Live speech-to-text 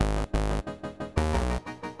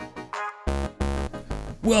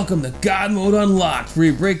Welcome to God Mode Unlocked,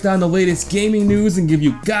 where we break down the latest gaming news and give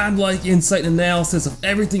you godlike insight and analysis of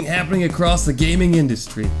everything happening across the gaming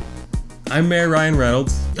industry. I'm Mayor Ryan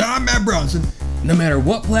Reynolds. I'm Matt Bronson. No matter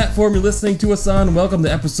what platform you're listening to us on, welcome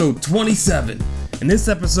to episode 27. In this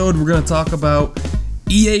episode, we're going to talk about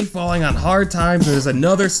EA falling on hard times as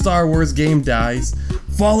another Star Wars game dies,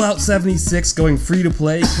 Fallout 76 going free to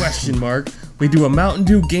play, ? We do a Mountain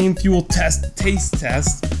Dew Game Fuel taste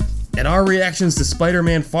test, and our reactions to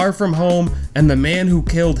Spider-Man Far From Home and the man who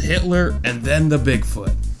killed Hitler and then the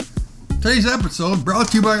Bigfoot. Today's episode brought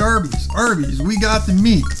to you by Arby's. Arby's, we got the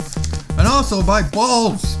meat. And also by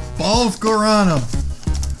Balls. Balls Guarana.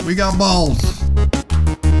 We got balls.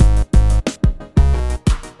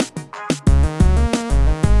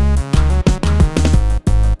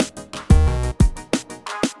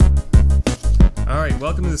 Alright,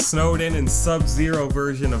 welcome to the snowed in and sub-zero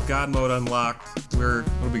version of God Mode Unlocked. What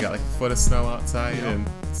do we got, like a foot of snow outside and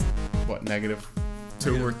it's, what, -2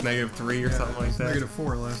 or -3 or something like that?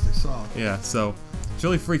 -4 last I saw. Yeah, so it's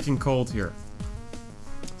really freaking cold here.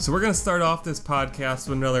 So we're going to start off this podcast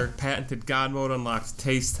with another patented God Mode Unlocked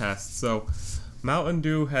taste test. So Mountain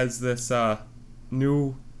Dew has this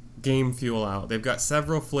new game fuel out. They've got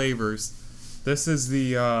several flavors. This is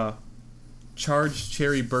the Charged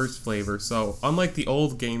Cherry Burst flavor. So unlike the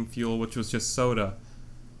old game fuel, which was just soda,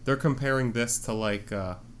 they're comparing this to like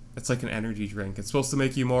it's like an energy drink. It's supposed to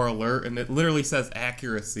make you more alert, and it literally says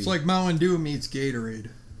accuracy. It's like Mountain Dew meets Gatorade.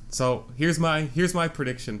 So here's my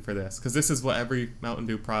prediction for this, because this is what every Mountain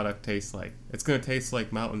Dew product tastes like. It's gonna taste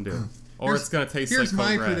like Mountain Dew, or it's gonna taste like Code Red.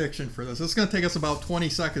 Here's my prediction for this. It's gonna take us about 20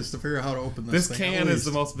 seconds to figure out how to open this thing. This can is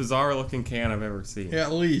the most bizarre looking can I've ever seen. Yeah,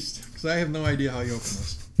 at least, because I have no idea how you open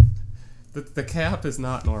this. The cap is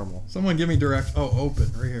not normal. Someone give me direct. Oh, open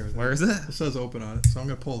right here. Where is it? It says open on it, so I'm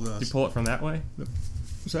gonna pull this. You pull it from that way?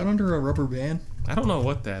 Is that under a rubber band? I don't know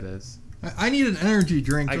what that is. I need an energy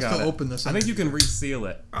drink just to open this. I think you can reseal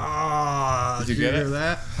it. Ah, did you get hear it?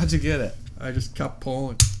 That? How'd you get it? I just kept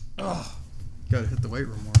pulling. Oh, gotta hit the weight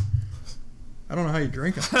room more. I don't know how you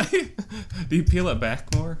drink it. Do you peel it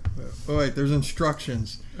back more? Oh wait, there's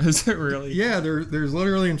instructions. Is it really? Yeah, there's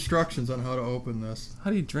literally instructions on how to open this.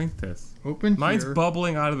 How do you drink this? Open Mine's here,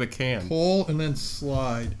 bubbling out of the can. pull, and then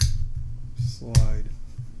slide. Slide.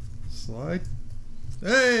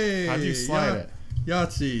 Hey! How'd you slide it?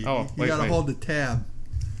 Yahtzee. Oh, you gotta hold the tab.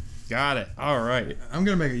 Got it. All right. I'm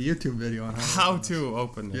gonna make a YouTube video on how to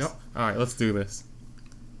open this. Yep. All right, let's do this.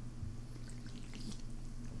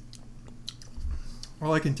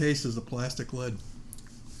 All I can taste is the plastic lid.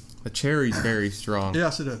 The cherry's very strong.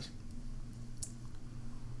 Yes, it is.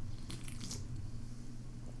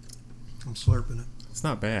 I'm slurping it. It's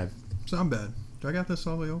not bad. It's not bad. Do I got this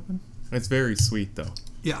all the way open? It's very sweet, though.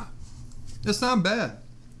 Yeah. It's not bad.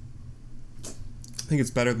 I think it's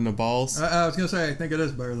better than the balls. I was going to say, I think it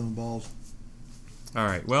is better than the balls. All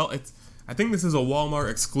right. Well, I think this is a Walmart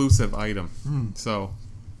exclusive item. So,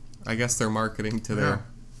 I guess they're marketing to their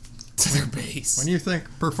base. When you think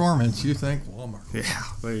performance, you think Walmart. Yeah,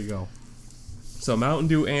 there you go. So, Mountain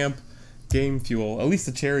Dew Amp Game Fuel. At least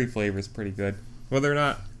the cherry flavor is pretty good. Whether or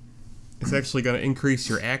not it's actually going to increase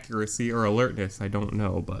your accuracy or alertness, I don't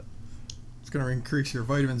know, but it's going to increase your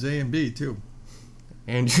vitamins A and B, too.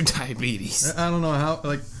 And your diabetes. I don't know how,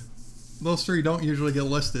 like, those three don't usually get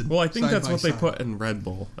listed. Well, I think that's what side. they put in Red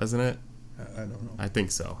Bull, isn't it? I don't know. I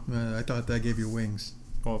think so. I thought that gave you wings.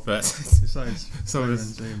 Well, Besides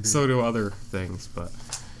vitamins A and B. So do other things, but...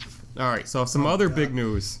 Alright, so some other big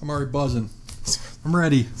news. I'm already buzzing. I'm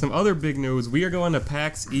ready. Some other big news. We are going to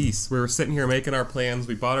PAX East. We were sitting here making our plans.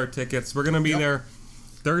 We bought our tickets. We're going to be there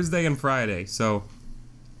Thursday and Friday. So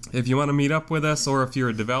if you want to meet up with us, or if you're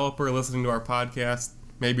a developer listening to our podcast,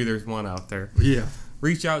 maybe there's one out there. Yeah.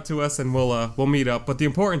 Reach out to us and we'll meet up. But the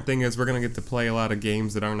important thing is we're going to get to play a lot of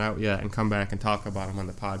games that aren't out yet and come back and talk about them on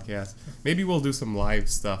the podcast. Maybe we'll do some live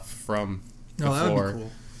stuff from the floor. That would be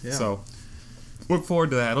cool. Yeah. So look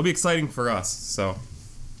forward to that. It'll be exciting for us. So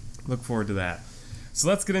look forward to that. So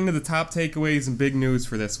let's get into the top takeaways and big news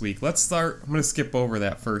for this week. Let's start. I'm going to skip over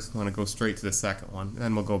that first one and go straight to the second one, and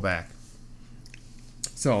then we'll go back.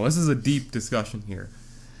 So this is a deep discussion here.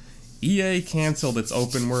 EA canceled its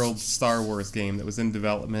open world Star Wars game that was in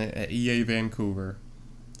development at EA Vancouver.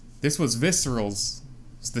 This was Visceral's,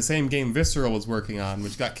 the same game Visceral was working on,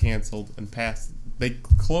 which got canceled and passed. They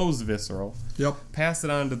closed Visceral. Yep. Passed it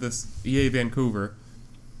on to this EA Vancouver.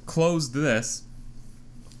 Closed this.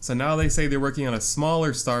 So now they say they're working on a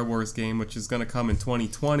smaller Star Wars game, which is going to come in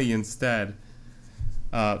 2020 instead.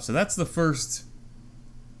 So that's the first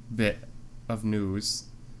bit of news.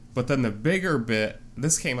 But then the bigger bit,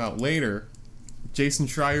 this came out later Jason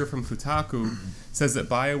Schreier from Kotaku says that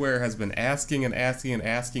BioWare has been asking and asking and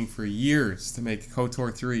asking for years to make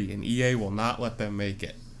KOTOR 3, and EA will not let them make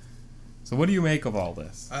it. So what do you make of all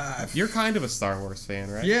this? You're kind of a Star Wars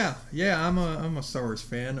fan, right? Yeah, I'm a Star Wars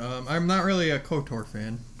fan. I'm not really a KOTOR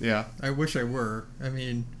fan. Yeah. I wish I were. I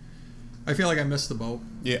mean, I feel like I missed the boat.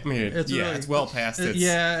 Yeah, I mean, it's well past its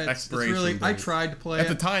expiration. It's really, date. I tried to play At it.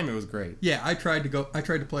 the time, it was great. Yeah, I tried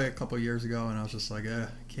to play it a couple years ago, and I was just like,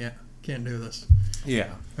 can't do this.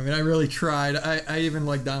 Yeah. I mean, I really tried. I even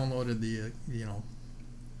like downloaded the,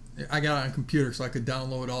 I got it on a computer so I could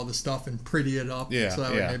download all the stuff and pretty it up. Yeah, So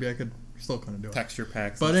that way maybe I could still kind of do it. Texture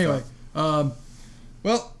packs. But and anyway, stuff.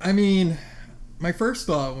 well, I mean, my first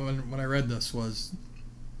thought when I read this was,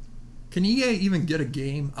 can EA even get a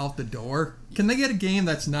game out the door? Can they get a game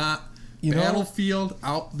that's not Battlefield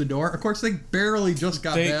out the door? Of course, they barely just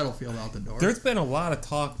got Battlefield out the door. There's been a lot of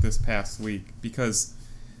talk this past week because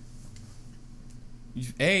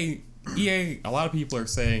EA, a lot of people are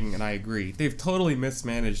saying, and I agree, they've totally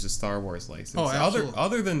mismanaged the Star Wars license. Oh, absolutely.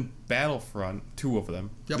 Other than Battlefront, 2 of them.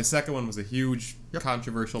 Yep. The second one was a huge,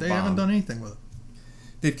 controversial bomb. They haven't done anything with it.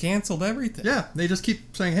 They've canceled everything. Yeah, they just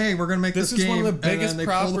keep saying, "Hey, we're going to make this game." This is one of the biggest and then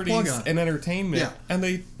they pull the plug properties on it. in entertainment. Yeah.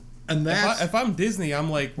 And that's, if I'm Disney, I'm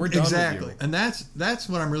like, we're done with you. And that's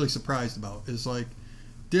what I'm really surprised about is like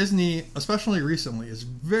Disney, especially recently, is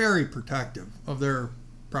very protective of their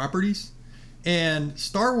properties, and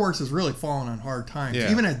Star Wars has really fallen on hard times,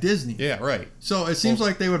 even at Disney. Yeah, right. So it seems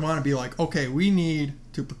like they would want to be like, okay, we need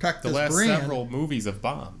to protect this brand. The last several movies have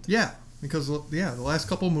bombed. Yeah, because the last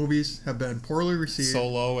couple movies have been poorly received.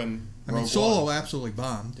 Solo and Rogue Solo One. absolutely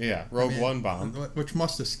bombed. Yeah, Rogue One bombed, which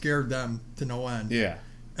must have scared them to no end. Yeah.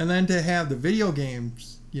 And then to have the video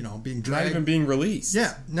games, being dragged. Not even being released.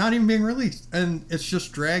 Yeah, not even being released. And it's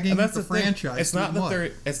just dragging the franchise. It's not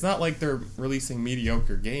that it's not like they're releasing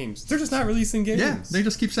mediocre games. They're just not releasing games. Yeah, they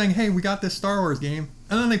just keep saying, "Hey, we got this Star Wars game."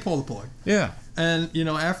 And then they pull the plug. Yeah. And,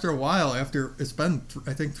 after a while, after it's been,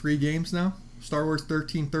 I think, 3 games now. Star Wars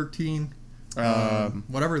 1313.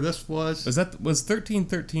 Whatever this was. Was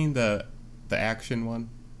 1313 the action one?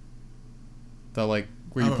 The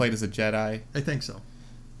where you played as a Jedi? I think so.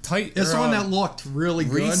 It's the one that looked really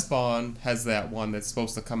good. Respawn has that one that's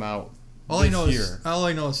supposed to come out all I know is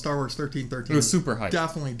Star Wars 1313. It was super hype.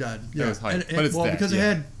 Definitely dead. Yeah. It was hype. But it's dead, because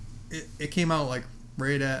it came out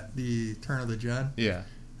right at the turn of the gen. Yeah.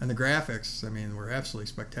 And the graphics, were absolutely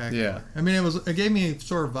spectacular. Yeah. It gave me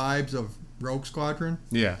sort of vibes of Rogue Squadron.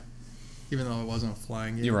 Yeah. Even though it wasn't a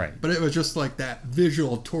flying game. You're right. But it was just like that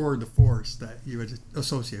visual tour de force that you would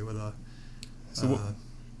associate with a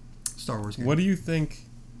Star Wars game. What do you think?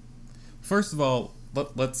 First of all,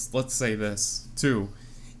 let's say this too.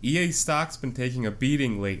 EA stock's been taking a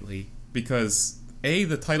beating lately because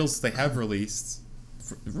the titles they have released,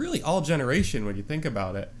 really all generation when you think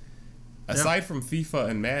about it, aside from FIFA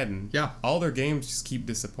and Madden, all their games just keep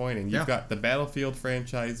disappointing. You've got the Battlefield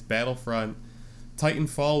franchise, Battlefront,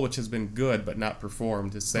 Titanfall, which has been good but not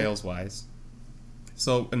performed sales-wise.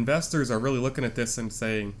 So investors are really looking at this and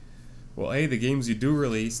saying, well, the games you do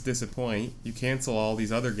release disappoint. You cancel all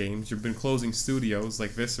these other games. You've been closing studios like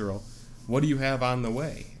Visceral. What do you have on the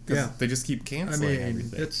way? Because they just keep canceling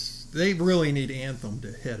everything. They really need Anthem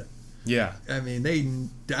to hit it. Yeah. They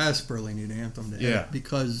desperately need Anthem to hit it.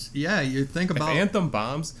 Because, you think about... If Anthem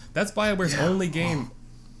bombs, that's BioWare's only game,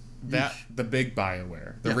 the big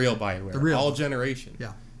BioWare, the real BioWare, all generation.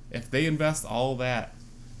 Yeah. If they invest all that,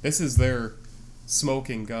 this is their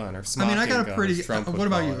smoking gun or smoking gun. I got a pretty... What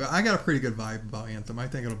about you? I got a pretty good vibe about Anthem. I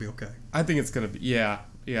think it'll be okay. I think it's going to be... Yeah,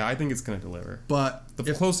 I think it's going to deliver. But...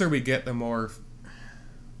 The closer we get, the more...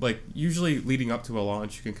 usually leading up to a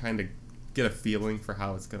launch, you can kind of get a feeling for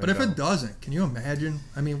how it's going to go. But if it doesn't, can you imagine?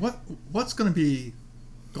 What's going to be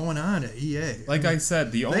going on at EA? I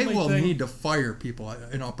said, the only thing... They will need to fire people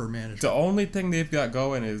in upper management. The only thing they've got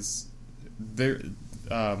going is their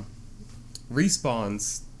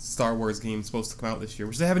Respawn's Star Wars game supposed to come out this year,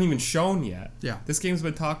 which they haven't even shown yet. Yeah. This game's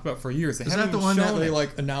been talked about for years. Is that the one that they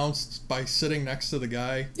announced by sitting next to the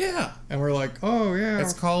guy? Yeah. And we're like, oh yeah,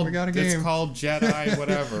 we got a game. It's called Jedi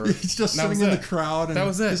whatever. He's just sitting in the crowd and that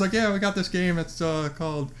was it. He's like, yeah, we got this game. It's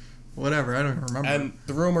called whatever. I don't even remember. And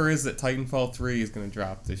the rumor is that Titanfall 3 is going to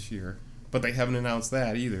drop this year, but they haven't announced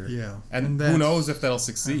that either. Yeah. And who knows if that'll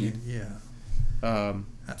succeed. Yeah.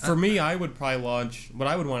 For me, I would probably launch... What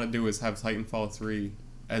I would want to do is have Titanfall 3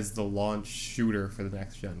 as the launch shooter for the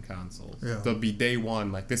next-gen consoles. Yeah. There'll be day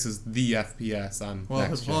one, this is the FPS on Well,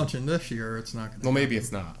 if it's launching this year, it's not going to... Well, maybe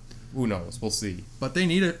it's not. Who knows? We'll see. But they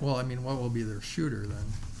need it... Well, what will be their shooter then?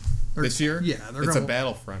 This year? Yeah. It's a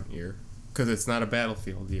Battlefront year. because it's not a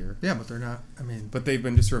Battlefield year. Yeah, but they're not. I mean, But they've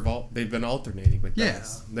been they've been alternating with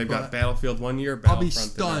those. They've got Battlefield one year. I'll be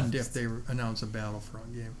Battlefront stunned the if they announce a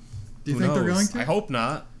Battlefront game. Do you Who think they're knows? going to? I hope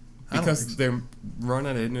not, I don't because think so. they're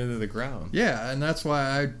running it into the ground. Yeah, and that's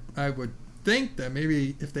why I would think that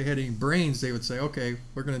maybe if they had any brains, they would say, okay,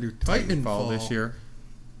 we're going to do Titanfall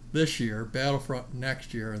this year, Battlefront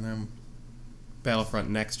next year, and then Battlefront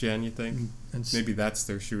next gen. You think maybe that's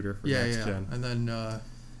their shooter for next gen? And then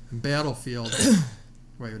Battlefield.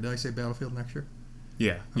 Wait, did I say Battlefield next year?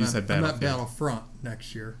 Yeah, you said I'm Battlefield. not Battlefront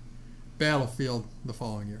next year. Battlefield the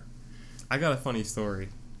following year. I got a funny story.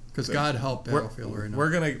 Because God help Battlefield right now.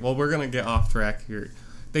 We're gonna get off track here.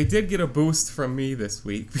 They did get a boost from me this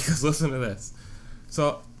week because listen to this.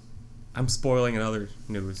 So, I'm spoiling another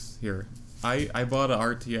news here. I bought a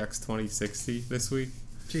RTX 2060 this week.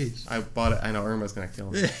 Jeez. I bought it. I know Irma's gonna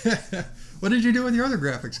kill me. What did you do with your other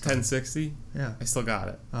graphics card? 1060. Yeah. I still got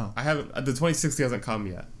it. Oh. I haven't. The 2060 hasn't come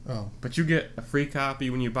yet. Oh. But you get a free copy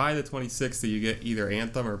when you buy the 2060. You get either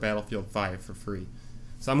Anthem or Battlefield 5 for free.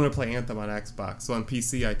 So I'm gonna play Anthem on Xbox. So on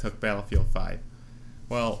PC, I took Battlefield 5.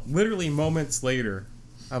 Well, literally moments later,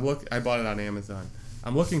 I bought it on Amazon.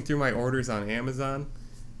 I'm looking through my orders on Amazon,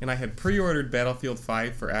 and I had pre-ordered Battlefield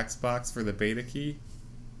 5 for Xbox for the beta key,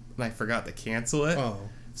 and I forgot to cancel it. Oh.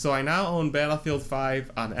 So I now own Battlefield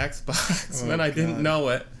 5 on Xbox, and I God. didn't know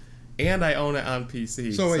it, and I own it on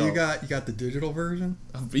PC. So you got the digital version?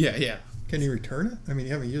 Yeah. Can you return it? I mean,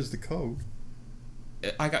 you haven't used the code.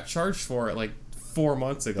 I got charged for it like 4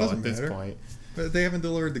 months ago Doesn't at this matter. point. But they haven't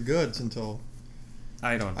delivered the goods until...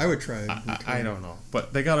 I don't know. I would try. I don't know.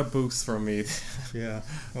 But they got a boost from me. Yeah.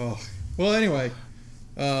 Oh. Well, anyway.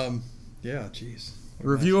 Yeah, jeez.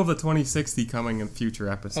 Review of the 2060 coming in future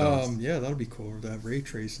episodes. Yeah, that'll be cool. That ray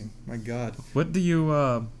tracing. My God. What do you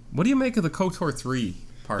make of the KOTOR 3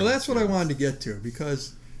 part? Well, that's what I wanted to get to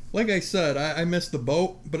because, like I said, I missed the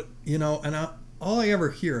boat, but all I ever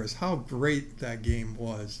hear is how great that game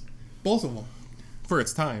was. Both of them. For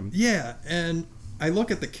its time. Yeah, and I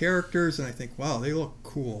look at the characters and I think, wow, they look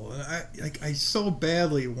cool. And I so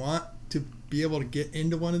badly want to be able to get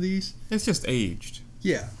into one of these. It's just aged.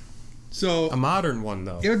 Yeah. So a modern one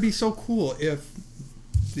though. It would be so cool if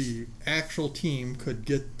the actual team could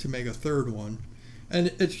get to make a third one. And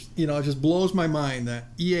it just blows my mind that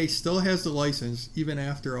EA still has the license even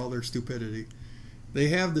after all their stupidity. They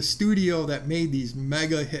have the studio that made these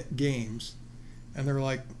mega hit games, and they're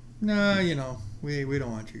like, nah, we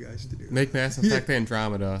don't want you guys to do that. Make Mass Effect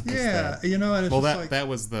Andromeda. Yeah, and it's well, just like, that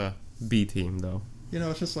was the B team though.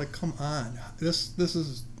 It's just like, come on, this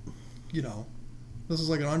is, this is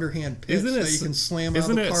like an underhand pitch that you can slam out of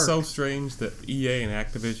the park. Isn't it so strange that EA and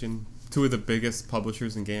Activision, two of the biggest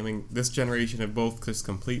publishers in gaming, this generation have both just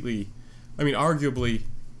completely, arguably,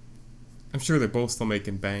 I'm sure they're both still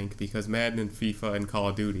making bank because Madden and FIFA and Call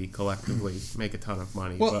of Duty collectively make a ton of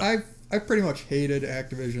money. Well, I've pretty much hated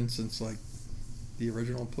Activision since like the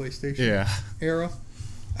original PlayStation era.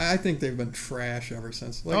 I think they've been trash ever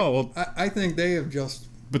since. Like, I think they have just...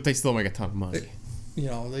 But they still make a ton of money.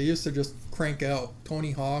 They used to just crank out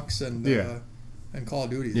Tony Hawk's and Call of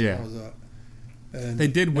Duty. Yeah. That was that. And they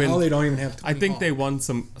did win. Now they don't even have Tony I think Hawk. they won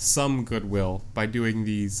some goodwill by doing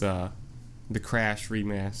these, the Crash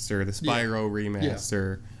remaster, the Spyro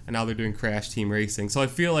remaster, and now they're doing Crash Team Racing. So I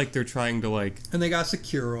feel like they're trying to And they got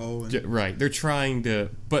Sekiro. Right. They're trying to...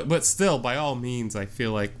 But still, by all means, I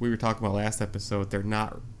feel like we were talking about last episode, they're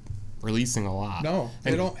not releasing a lot. No,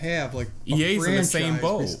 they don't have EA's in the same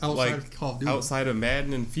boat. Outside of Call of Duty. Outside of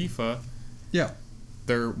Madden and FIFA, yeah,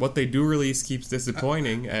 what they do release keeps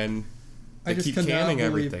disappointing, and they keep canning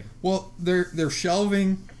everything. Well, they're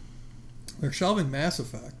shelving Mass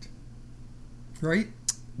Effect, right?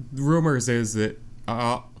 Rumors are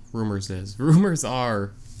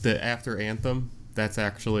that after Anthem, that's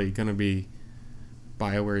actually going to be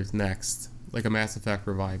BioWare's next. Like a Mass Effect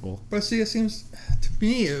revival. But see, it seems to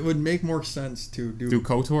me it would make more sense to do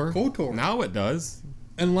KOTOR. KOTOR Now it does,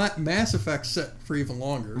 and let Mass Effect sit for even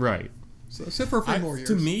longer. Right. So sit for a few more years.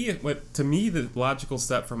 To me, the logical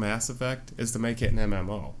step for Mass Effect is to make it an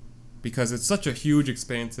MMO, because it's such a huge,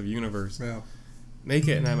 expansive universe. Yeah. Make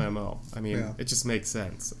it an MMO. It just makes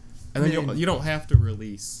sense. And then I mean, you don't have to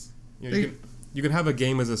release. You can have a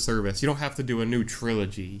game as a service. You don't have to do a new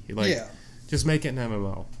trilogy. Just make it an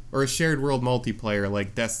MMO. Or a shared world multiplayer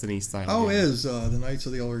like Destiny style. How game. is the Knights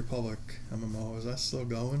of the Old Republic MMO? Is that still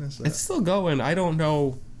going? It's still going. I don't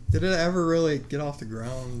know. Did it ever really get off the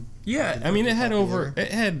ground? Yeah,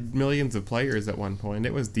 it had millions of players at one point.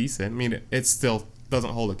 It was decent. It still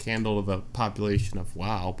doesn't hold a candle to the population of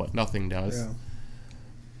WoW, but nothing does.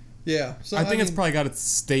 Yeah. So I think it's probably got its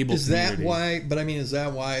stable community. Is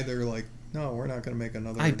that why they're no, we're not going to make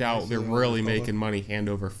another. I doubt Race they're of the really Republic. making money hand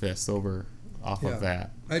over fist off of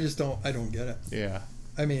that. I don't get it. Yeah.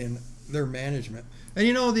 I mean, their management. And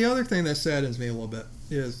you know, the other thing that saddens me a little bit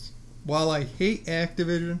is while I hate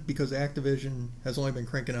Activision because Activision has only been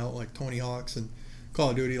cranking out like Tony Hawk's and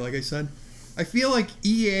Call of Duty, like I said, I feel like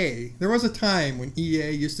EA, there was a time when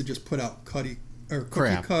EA used to just put out cookie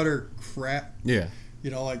cutter crap. Yeah. You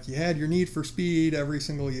know, like you had your Need for Speed every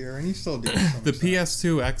single year, and you still do. The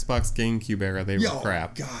PS2, Xbox, GameCube era, they were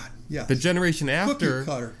crap. God, yeah. The generation after,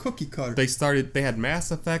 cookie cutter. they had Mass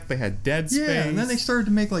Effect, they had Dead Space. Yeah, and then they started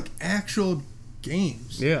to make like actual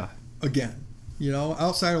games. Yeah. Again, you know,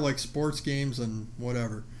 outside of like sports games and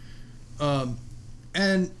whatever.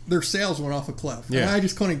 And their sales went off a cliff. Yeah. And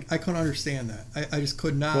I couldn't understand that. I just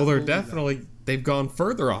could not. Well, they've gone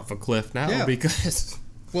further off a cliff now because.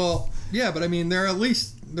 Well, yeah, but I mean,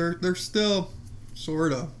 they're still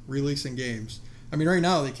sort of releasing games. I mean, right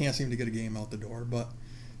now they can't seem to get a game out the door, but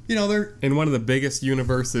you know they're in one of the biggest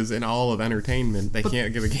universes in all of entertainment. They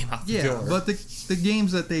can't get a game out the door. Yeah, but the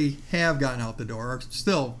games that they have gotten out the door are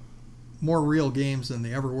still more real games than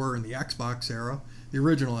they ever were in the Xbox era, the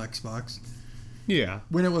original Xbox. Yeah.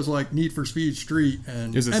 When it was like Need for Speed Street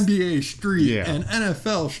and NBA Street and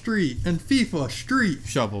NFL Street and FIFA Street.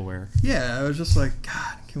 Shovelware. Yeah, I was just like,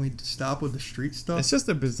 God, can we stop with the street stuff? It's just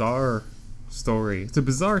a bizarre story. It's a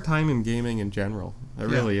bizarre time in gaming in general. It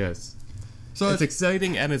really is. So it's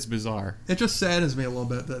exciting and it's bizarre. It just saddens me a little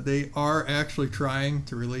bit that they are actually trying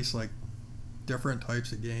to release like different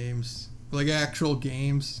types of games, like actual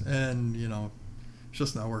games, and you know, it's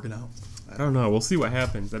just not working out. I don't know. We'll see what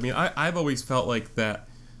happens. I mean, I've always felt like that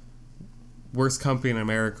Worst Company in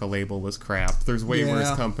America label was crap. There's way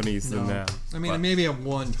worse companies than that. I mean, maybe at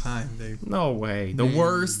one time they... No way. The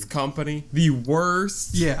worst company? The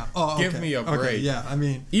worst? Yeah. Oh, okay. Give me a break. Okay, yeah, I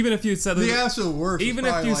mean... Even if you said... The absolute worst. Even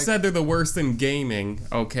if you said they're the worst in gaming,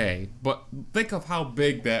 okay. But think of how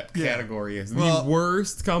big that category is. The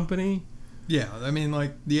worst company? Yeah, I mean,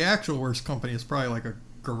 like, the actual worst company is probably like a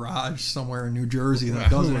garage somewhere in New Jersey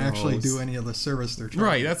that doesn't actually do any of the service they're trying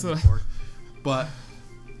right, that's what for. But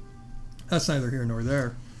that's neither here nor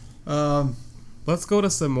there. Let's go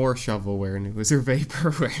to some more shovelware news or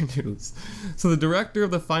vaporware news. So the director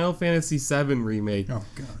of the Final Fantasy VII remake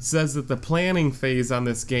says that the planning phase on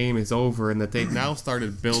this game is over and that they've now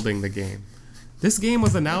started building the game. This game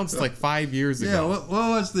was announced like 5 years ago. Yeah, what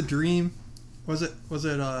was the dream? Was it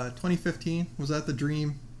 2015? Was that the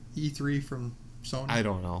dream E3 from Sony? I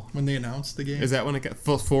don't know. When they announced the game? Is that when it got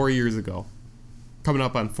 4 years ago? Coming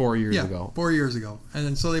up on 4 years ago. 4 years ago. And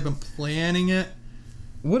then so they've been planning it.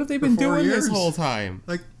 What have they been doing this whole time?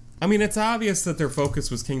 Like, I mean, it's obvious that their focus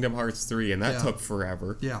was Kingdom Hearts 3, and that took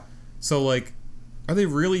forever. Yeah. So, like, are they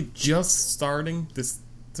really just starting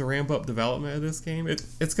to ramp up development of this game?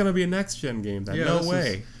 It's going to be a next-gen game then. No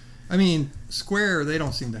way. I mean, Square, they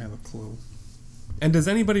don't seem to have a clue. And does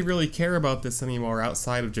anybody really care about this anymore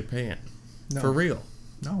outside of Japan? No. For real?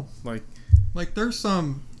 No. Like there's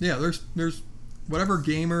some, there's whatever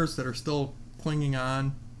gamers that are still clinging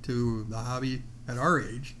on to the hobby at our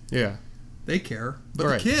age. Yeah. They care. But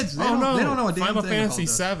the kids, they don't know a damn Final thing Fantasy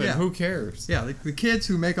about VII, who cares? Yeah, the kids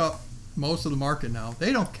who make up most of the market now,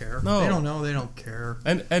 they don't care. No. They don't know, they don't care.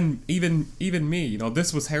 And even me, you know,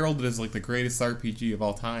 this was heralded as like the greatest RPG of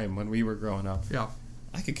all time when we were growing up. Yeah.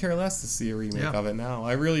 I could care less to see a remake of it now.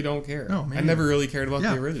 I really don't care. No, I never really cared about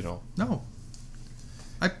the original. No.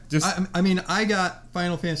 I mean, I got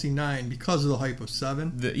Final Fantasy IX because of the hype of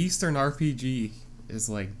 7. The Eastern RPG is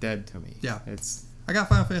like dead to me. Yeah. I got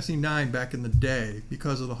Final Fantasy IX back in the day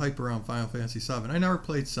because of the hype around Final Fantasy 7. I never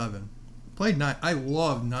played 7. Played 9. I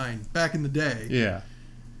loved 9 back in the day. Yeah.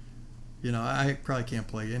 You know, I probably can't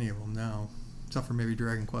play any of them now, except for maybe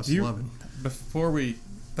Dragon Quest 11.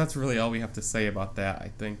 That's really all we have to say about that, I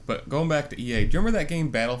think. But going back to EA, do you remember that game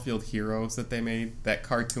Battlefield Heroes that they made? That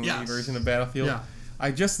cartoony version of Battlefield? Yeah.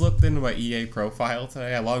 I just looked into my EA profile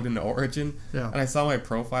today. I logged into Origin, and I saw my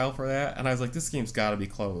profile for that, and I was like, this game's got to be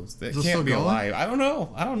closed. It can't be alive. I don't know.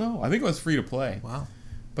 I think it was free to play. Wow.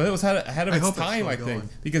 But it was ahead of its time, I think. Going.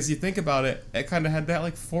 Because you think about it, it kind of had that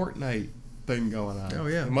like Fortnite thing going on. Oh,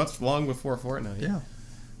 yeah. Much long before Fortnite. Yeah.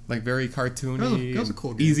 Like very cartoony. That was a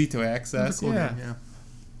cool game. Easy to access. Cool game, yeah.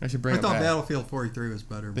 I should bring it thought back. Battlefield 43 was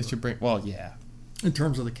better. They should bring... Well, yeah. In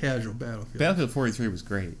terms of the casual Battlefield. Battlefield 43 was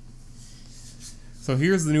great. So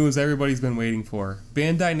here's the news everybody's been waiting for.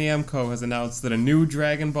 Bandai Namco has announced that a new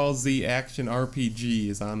Dragon Ball Z action RPG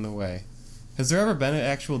is on the way. Has there ever been an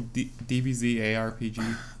actual DBZ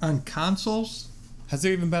ARPG? On consoles? Has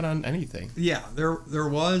there even been on anything? Yeah, there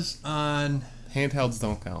was on... Handhelds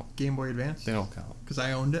don't count. Game Boy Advance? They don't count. Because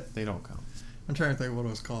I owned it? They don't count. I'm trying to think of what it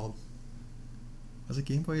was called. Was it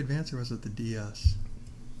Game Boy Advance or was it the DS?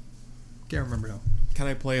 Can't remember now. Can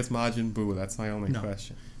I play as Majin Buu? That's my only No.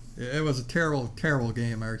 question. It was a terrible, terrible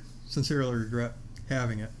game. I sincerely regret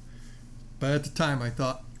having it. But at the time, I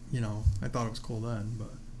thought it was cool then.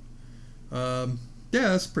 But yeah,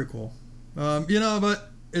 that's pretty cool. But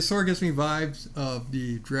it sort of gives me vibes of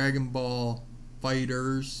the Dragon Ball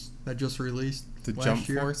Fighters that just released The last Jump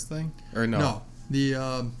year. Force thing? Or no?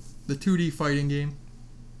 No, the 2D fighting game,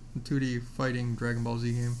 the 2D fighting Dragon Ball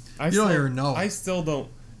Z game. You don't even know. I still don't.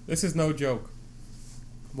 This is no joke.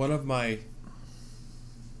 One of my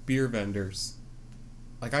beer vendors,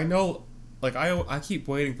 I keep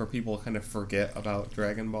waiting for people to kind of forget about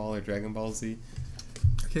Dragon Ball or Dragon Ball Z.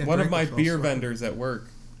 One of my beer vendors at work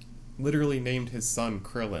literally named his son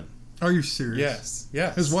Krillin. Are you serious?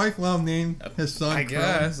 Yes. His wife let him name his son I Krillin.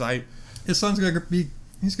 guess. His son's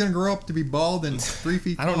he's gonna grow up to be bald and 3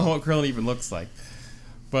 feet tall. I don't know what Krillin even looks like.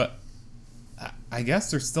 But I guess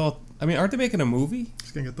they're still... I mean, aren't they making a movie?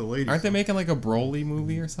 He's gonna get the ladies. Aren't they making like a Broly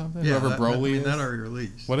movie or something? Yeah, Whoever Broly is? that already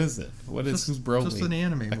released. What is it? Who's Broly? Just an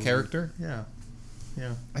anime movie. A character? Yeah.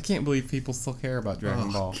 I can't believe people still care about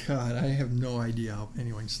Dragon Ball. God, I have no idea how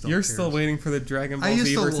anyone still You're cares. still waiting for the Dragon Ball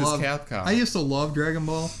Z versus Capcom. I used to love Dragon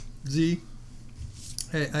Ball Z.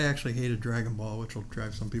 Hey, I actually hated Dragon Ball, which will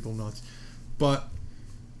drive some people nuts. But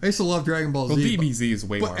I used to love Dragon Ball Z. DBZ is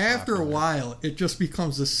way more But after popular. a while, it just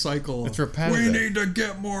becomes this cycle. It's repetitive. We need to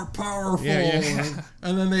get more powerful. Yeah.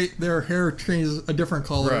 And then their hair changes a different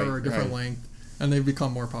color or a different right. length, and they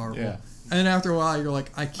become more powerful. Yeah. And after a while, you're like,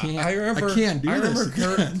 I can't do I this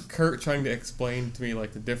remember again. Kurt trying to explain to me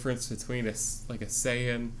like the difference between a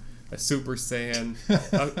Saiyan, a Super Saiyan,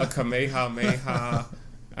 a Kamehameha,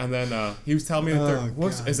 and then he was telling me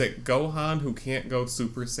that is it Gohan who can't go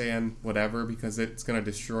Super Saiyan whatever because it's gonna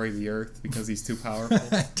destroy the Earth because he's too powerful.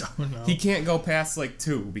 I don't know. He can't go past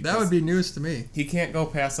 2 because That would be news to me. he can't go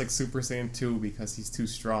past Super Saiyan 2 because he's too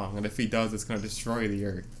strong, and if he does, it's gonna destroy the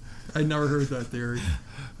Earth. I never heard that theory.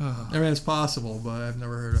 I mean, it's possible, but I've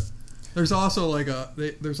never heard it. There's also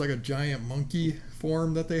there's a giant monkey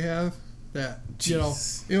form that they have that it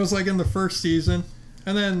was in the first season,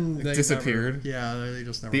 and then they disappeared. They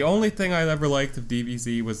just never. The only thing I ever liked of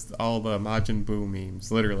DBZ was all the Majin Buu memes.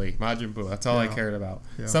 Literally, Majin Buu. That's all I cared about.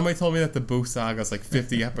 Yeah. Somebody told me that the Buu saga is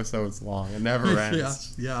 50 episodes long. It never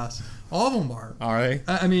ends. Yes. All of them are. All right.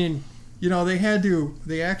 I mean,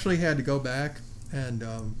 they actually had to go back and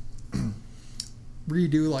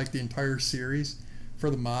redo the entire series for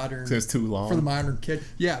the modern. So it's too long. For the modern kid.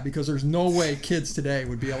 Yeah, because there's no way kids today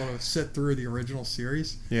would be able to sit through the original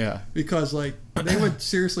series. Yeah. Because they would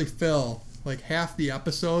seriously fill half the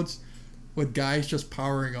episodes with guys just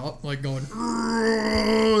powering up, going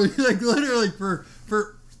literally for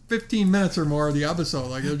 15 minutes or more of the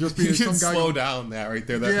episode. It'll just be You should some guy slow down that right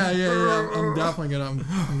there. Yeah. I'm definitely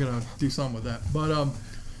gonna do something with that. But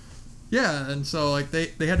yeah, and so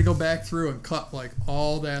they had to go back through and cut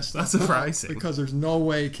all that stuff. That's surprising. Because there's no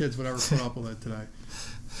way kids would ever put up with it today.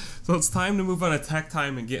 So it's time to move on to Tech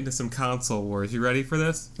Time and get into some console wars. You ready for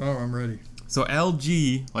this? Oh, I'm ready. So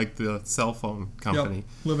LG, the cell phone company.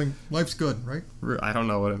 Yep. Life's good, right? I don't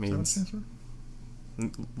know what it Is that what it means. stands for?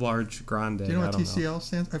 Large Grande. Do you know what I don't TCL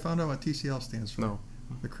stands for? I found out what TCL stands for. No.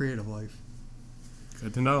 The creative life.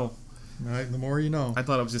 Good to know. All right, the more you know. I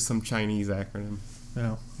thought it was just some Chinese acronym.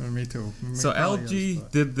 Yeah, me too. So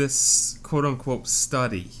LG did this quote-unquote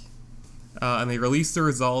study, and they released the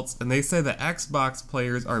results, and they say that Xbox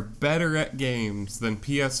players are better at games than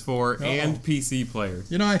PS4 and PC players.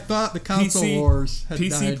 I thought the console wars had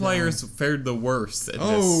PC died players down. fared the worst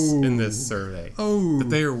in this survey. That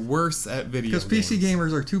they are worse at video games. Because PC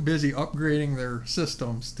gamers are too busy upgrading their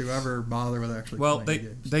systems to ever bother with actually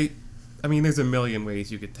playing games. There's a million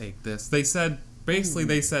ways you could take this. They said... Basically,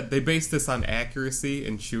 they based this on accuracy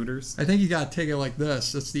in shooters. I think you got to take it like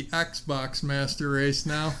this. It's the Xbox master race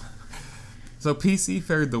now. So PC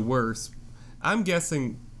fared the worst. I'm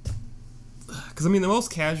guessing... Because, the most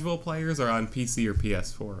casual players are on PC or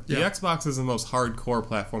PS4. The Xbox is the most hardcore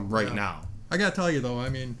platform right now. I got to tell you, though,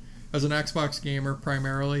 as an Xbox gamer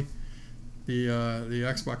primarily, the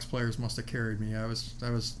Xbox players must have carried me. I was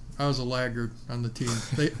a laggard on the team.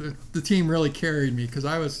 The team really carried me because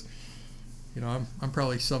I was... I'm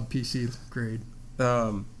probably sub-PC grade.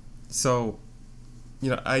 So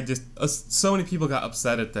many people got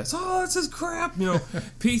upset at this. Oh, this is crap.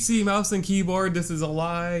 PC, mouse, and keyboard, this is a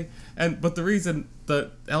lie. But the reason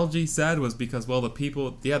that LG said was because, the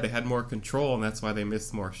people, they had more control, and that's why they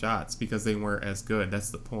missed more shots, because they weren't as good. That's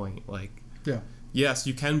the point. Yes,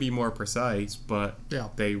 you can be more precise, but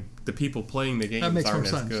the people playing the games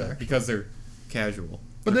aren't as good because they're casual.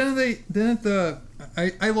 But then they didn't the.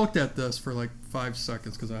 I looked at this for like 5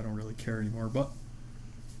 seconds because I don't really care anymore. But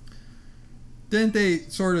didn't they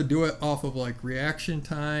sort of do it off of like reaction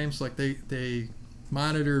times? Like they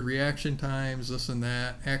monitored reaction times, this and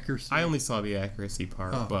that, accuracy. I only saw the accuracy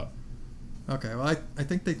part, but okay. Well, I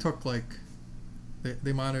think they took like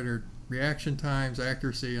they monitored reaction times,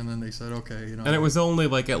 accuracy, and then they said, okay, you know. And it was only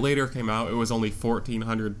like it later came out. It was only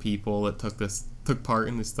 1,400 people that took part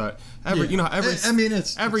in this study.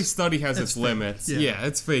 Every study has its limits. Yeah,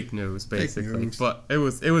 it's fake news basically. Fake news. But it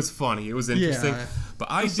was funny. It was interesting. Yeah, but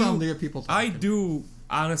I do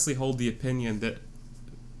honestly hold the opinion that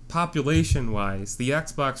population-wise, the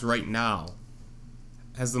Xbox right now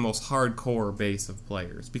has the most hardcore base of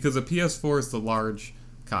players because the PS4 is the large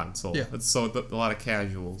console. Yeah. So a lot of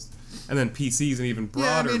casuals. And then PC's an even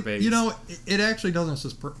broader base. You know, it actually doesn't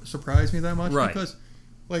surprise me that much because,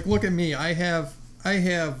 like, look at me. I have my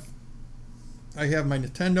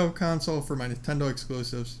Nintendo console for my Nintendo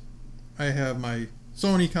exclusives. I have my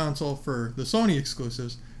Sony console for the Sony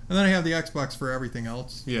exclusives, and then I have the Xbox for everything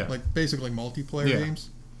else. Yeah. Like basically multiplayer games.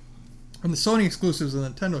 And the Sony exclusives and the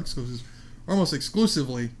Nintendo exclusives are almost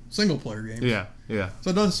exclusively single player games. Yeah, yeah.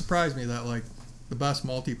 So it doesn't surprise me that like the best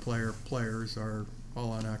multiplayer players are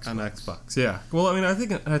all on Xbox. On Xbox, yeah. Well, I mean, I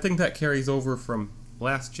think that carries over from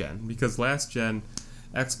last gen because last gen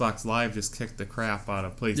Xbox Live just kicked the crap out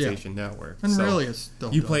of PlayStation Network. And so really, it's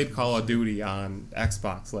still you played Call of Duty on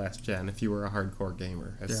Xbox last gen if you were a hardcore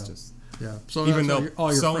gamer. It's just So even though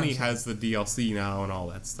Sony has the DLC now and all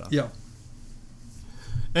that stuff. Yeah.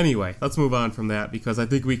 Anyway, let's move on from that because I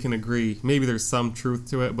think we can agree. Maybe there's some truth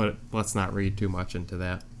to it, but let's not read too much into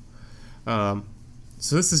that.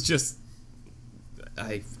 So this is just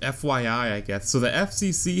FYI, I guess. So the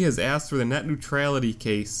FCC has asked for the net neutrality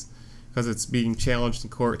case because it's being challenged in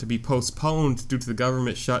court to be postponed due to the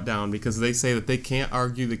government shutdown because they say that they can't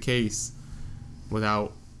argue the case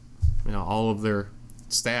without, all of their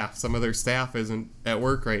staff. Some of their staff isn't at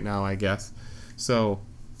work right now, I guess. So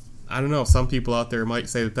I don't know. Some people out there might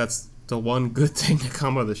say that that's the one good thing to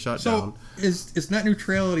come of the shutdown. So is net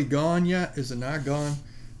neutrality gone yet? Is it not gone?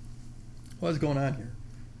 What is going on here?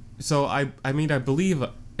 So I believe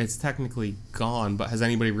it's technically gone, but has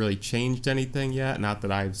anybody really changed anything yet? Not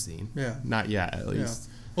that I've seen. Yeah. Not yet, at least.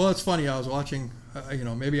 Yeah. Well, it's funny. I was watching,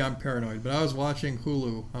 maybe I'm paranoid, but I was watching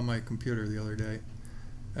Hulu on my computer the other day,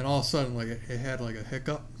 and all of a sudden, like, it had like a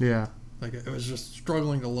hiccup. Yeah. Like it was just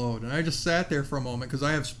struggling to load, and I just sat there for a moment because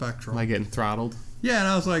I have Spectrum. Like getting throttled. Yeah, and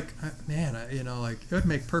I was like, man, like it would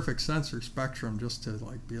make perfect sense for Spectrum just to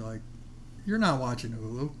like be like, you're not watching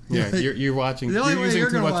Hulu. Yeah, you're watching. You're using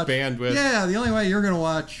too much bandwidth. Yeah, the only way you're going to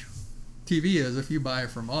watch TV is if you buy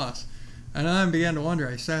it from us. And then I began to wonder.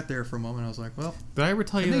 I sat there for a moment. I was like, well, did I ever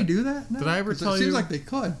tell you? Can they do that? No, did I ever tell you? It seems like they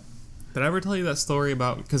could. Did I ever tell you that story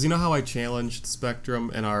about? Because you know how I challenged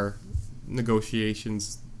Spectrum in our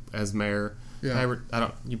negotiations as mayor. Yeah.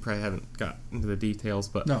 You probably haven't got into the details,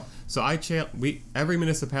 but no. So every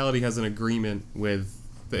municipality has an agreement with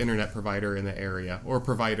the internet provider in the area, or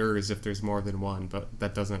providers if there's more than one, but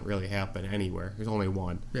that doesn't really happen anywhere. There's only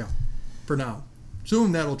one. Yeah. For now.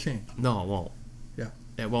 Soon that'll change. No, it won't. Yeah.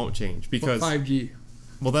 It won't change because 5G.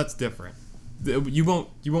 Well, that's different. You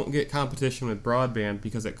won't get competition with broadband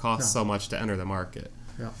because it costs so much to enter the market.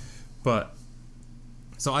 Yeah. But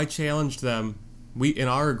so I challenged them. In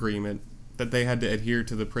our agreement that they had to adhere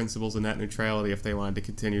to the principles of net neutrality if they wanted to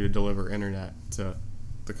continue to deliver internet to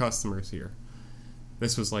the customers here.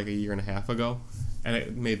 This was like a year and a half ago, and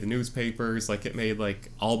it made the newspapers. Like it made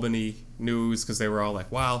like Albany news because they were all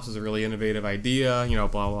like, "Wow, this is a really innovative idea," blah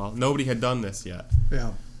blah. Nobody had done this yet.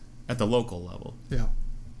 Yeah. At the local level. Yeah.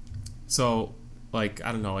 So, like,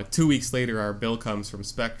 I don't know, like 2 weeks later, our bill comes from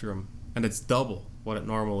Spectrum, and it's double what it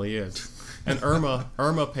normally is. And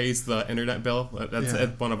Irma pays the internet bill. That's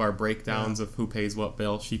one of our breakdowns of who pays what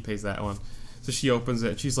bill. She pays that one. So she opens it,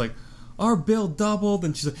 and she's like, our bill doubled.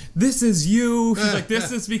 And she's like, this is you. She's like,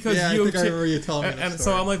 this is because you. I think I remember you telling me and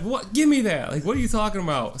so I'm like, what? Give me that. Like, what are you talking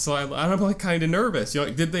about? So I'm like kind of nervous.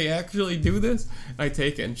 Like, did they actually do this? And I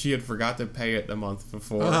take it, and she had forgot to pay it the month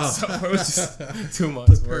before. Oh. So it was just too much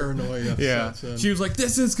the paranoia. Yeah. She was like,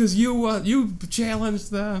 this is because you challenged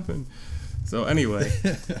them. And so anyway.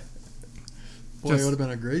 Boy, it would have been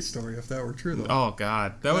a great story if that were true, though. Oh,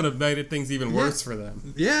 God. That would have made things even worse for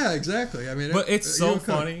them. Yeah, exactly. I mean, but it's so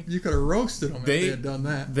funny. You could have roasted them if they had done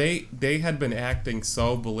that. They had been acting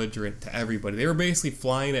so belligerent to everybody. They were basically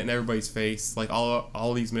flying it in everybody's face. Like,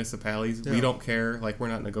 all these municipalities, we don't care. Like, we're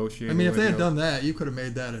not negotiating. I mean, if they had done that, you could have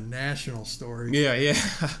made that a national story. Yeah.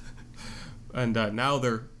 And now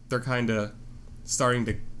they're kind of starting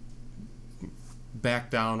to back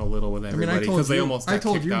down a little with I mean, everybody because they almost got I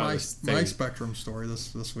told kicked you out my of the state. my Spectrum story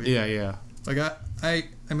this week. Yeah. Like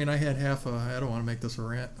I mean, I had half a. I don't want to make this a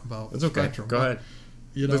rant about It's okay. Spectrum. Go ahead.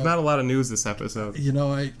 You know, There's not a lot of news this episode. You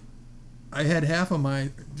know, I had half of my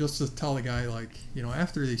just to tell the guy, like, you know,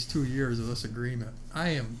 after these 2 years of this agreement, I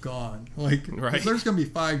am gone. Like, Right. if there's gonna be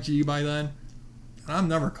 5G by then, I'm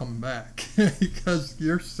never coming back because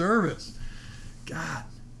your service, God,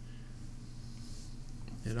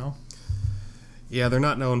 you know. Yeah, they're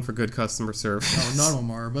not known for good customer service. No, none of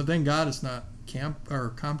them are. But thank God it's not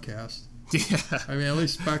Comcast. Yeah. I mean, at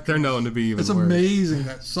least Spectrum. They're known to be even It's worse. amazing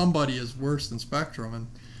that somebody is worse than Spectrum, and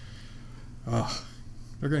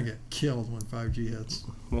they're gonna get killed when 5G hits.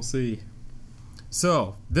 We'll see.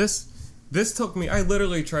 So, this took me... I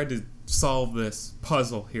literally tried to solve this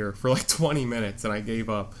puzzle here for like 20 minutes, and I gave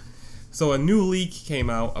up. So, a new leak came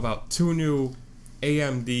out about 2 new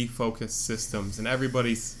AMD-focused systems, and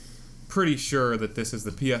everybody's pretty sure that this is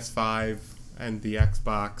the PS5 and the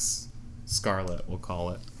Xbox Scarlet, we'll call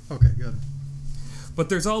it. Okay, good. But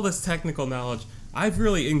there's all this technical knowledge. I've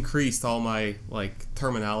really increased all my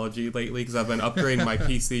terminology lately because I've been upgrading my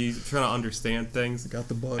PC, trying to understand things. Got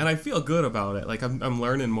the bug. And I feel good about it. Like I'm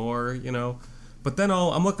learning more, you know. But then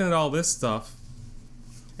I'm looking at all this stuff,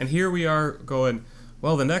 and here we are going,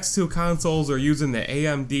 well, the next 2 consoles are using the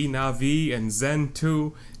AMD Navi and Zen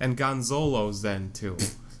 2 and Gonzalo Zen 2.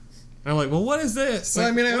 And I'm like, well, what is this? Well,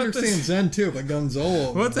 Like, I mean, I what understand Zen too, but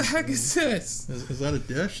Gonzalo. What the heck is this? Is that a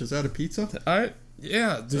dish? Is that a pizza?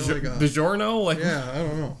 Yeah, like a- DiGiorno, like Yeah, I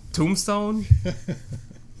don't know. Tombstone,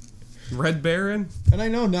 Red Baron. And I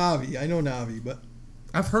know Navi, but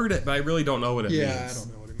I've heard it, but I really don't know what it means. yeah, I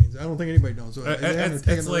don't know what it means. I don't think anybody knows. They haven't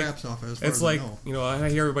taken the wraps off it as far It's as like, I know. you know, I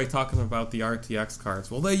hear everybody talking about the RTX cards.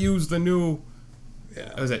 Well, they use the new,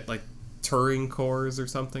 Yeah. was it like Turing cores or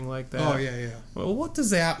something like that? Oh yeah. Well, what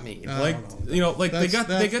does that mean? I don't know. You know, like they get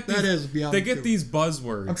That these, is beyond. they get too. these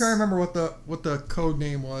buzzwords. I'm trying to remember what the code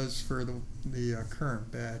name was for the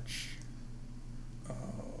current batch.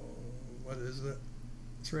 What is it?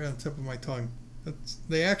 It's right on the tip of my tongue.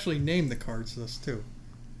 They actually named the cards this too.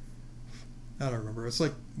 I don't remember. It's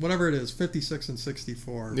like whatever it is, 56 and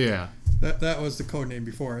 64. Yeah. That was the code name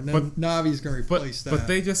before, and then Navi's gonna replace that. But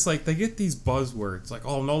they just they get these buzzwords like,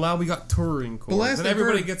 oh no, now we got Turing cores, and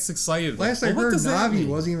everybody gets excited. Last like, I well, heard, what does that Navi mean?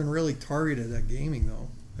 wasn't even really targeted at gaming though.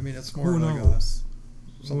 I mean, it's more Who like knows?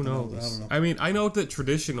 Who something knows? else. I don't know. I mean, I know that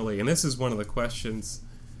traditionally, and this is one of the questions,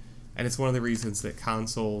 and it's one of the reasons that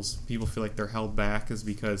consoles, people feel like they're held back, is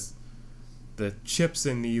because the chips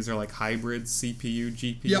in these are like hybrid CPU,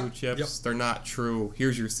 GPU chips. Yep. They're not true.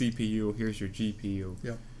 Here's your CPU, here's your GPU.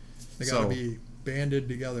 Yep. They gotta be banded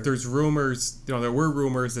together. There's rumors, there were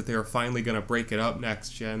rumors that they were finally going to break it up next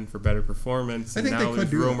gen for better performance. I think and now they could there's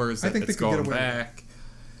do that. rumors I that think it's they could get going away with back.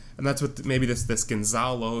 And that's what maybe this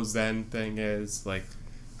Gonzalo Zen thing is. Like,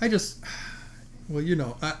 Well, you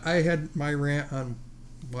know, I had my rant on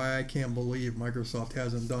why I can't believe Microsoft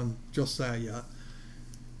hasn't done just that yet.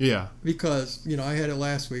 yeah. Because, you know, I had it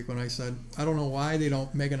last week when I said, I don't know why they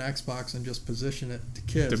don't make an Xbox and just position it to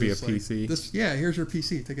kids. To be It's a like, PC. Here's your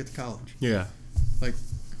PC. Take it to college. Yeah. Like,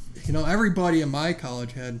 you know, everybody in my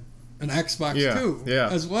college had an Xbox too,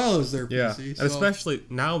 as well as their Yeah. PC. And especially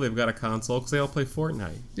now they've got a console because they all play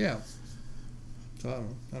Fortnite. Yeah. So I don't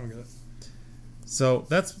know. I don't get it. So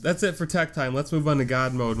that's it for Tech Time. Let's move on to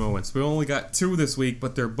God Mode moments. We only got 2 this week,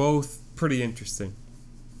 but they're both pretty interesting.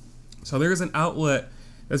 So there's an outlet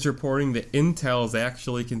that's reporting that Intel is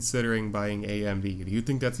actually considering buying AMD. Do you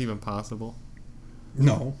think that's even possible?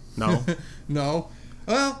 No. No? No.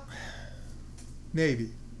 Well, maybe.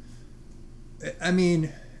 I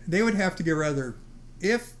mean, they would have to get rather,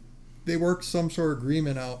 if they worked some sort of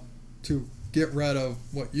agreement out to get rid of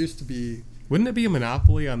what used to be. Wouldn't it be a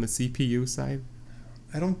monopoly on the CPU side?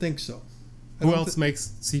 I don't think so. Who else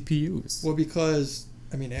makes CPUs? Well, because,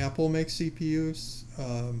 I mean, Apple makes CPUs.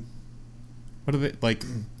 What are they, like,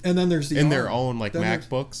 And then there's the in ARM. their own, like, Then there's-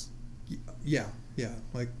 MacBooks? Yeah.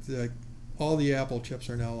 Like all the Apple chips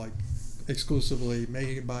are now, like, exclusively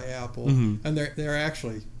made by Apple. Mhm. And they're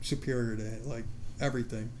actually superior to, like,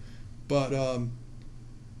 everything. But,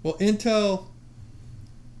 well, Intel...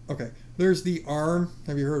 Okay, there's the ARM.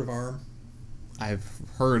 Have you heard of ARM? I've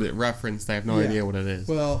heard it referenced. I have no Yeah. idea what it is.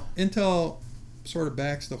 Well, Intel sort of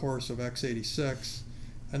backs the horse of x86,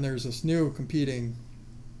 and there's this new competing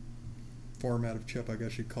format of chip, I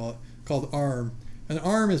guess you'd call it, called ARM. And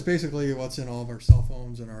ARM is basically what's in all of our cell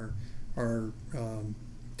phones and our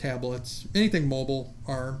tablets, anything mobile.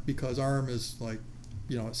 ARM, because ARM is like,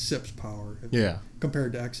 you know, it sips power. Yeah.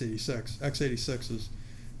 Compared to x86. x86 is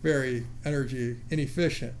very energy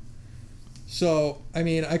inefficient. So, I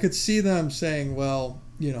mean, I could see them saying, well,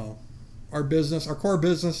 our core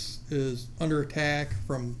business is under attack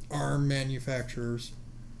from ARM manufacturers.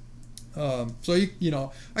 So,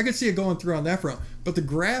 I could see it going through on that front. But the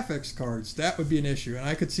graphics cards, that would be an issue. And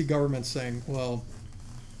I could see government saying, well,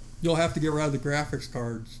 you'll have to get rid of the graphics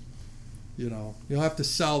cards. You'll have to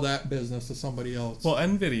sell that business to somebody else. Well,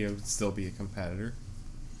 NVIDIA would still be a competitor.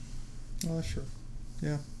 Oh, that's true.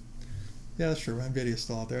 Yeah. Yeah, that's true. NVIDIA's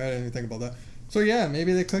still out there. I didn't even think about that. So, yeah,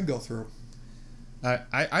 maybe they could go through.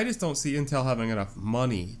 I just don't see Intel having enough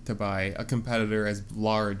money to buy a competitor as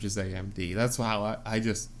large as AMD. That's how I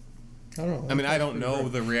don't know. I mean, I don't know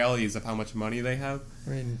the realities of how much money they have.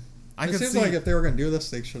 I mean, it seems like if they were going to do this,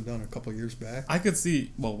 they should have done it a couple of years back. I could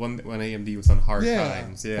see, well, when AMD was on hard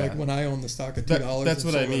times. Yeah. Like when I owned the stock at $2. That's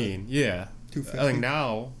what I mean. Yeah. $2.50. I think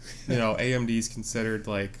now, AMD's considered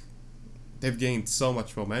like, they've gained so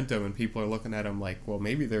much momentum and people are looking at them like, well,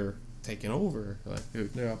 maybe they're taking over. Like, dude,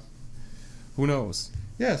 yeah. Who knows?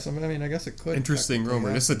 Yes, I mean, I guess it could. Interesting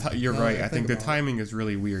rumor. You're right. I think the timing is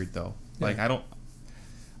really weird, though. Yeah. Like,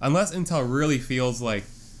 unless Intel really feels like,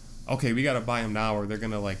 okay, we got to buy them now or they're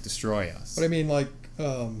going to, like, destroy us. But I mean, like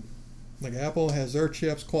Apple has their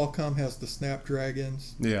chips, Qualcomm has the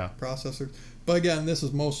Snapdragons processors. But again, this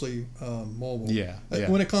is mostly mobile. Yeah.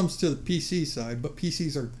 When it comes to the PC side, but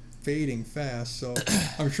PCs are fading fast, so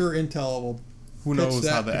I'm sure Intel will. Who knows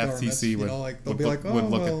how the FTC would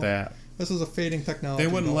look at that. This is a fading technology.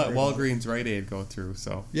 They wouldn't let Walgreens Rite Aid go through,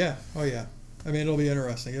 so. Yeah. Oh, yeah. I mean, it'll be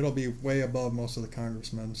interesting. It'll be way above most of the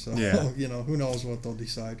congressmen, so, who knows what they'll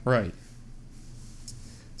decide. Right.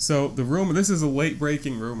 So, the rumor, this is a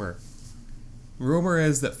late-breaking rumor. Rumor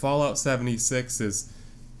is that Fallout 76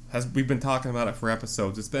 we've been talking about it for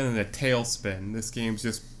episodes. It's been in a tailspin. This game's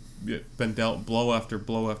just been dealt blow after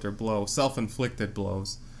blow after blow, self-inflicted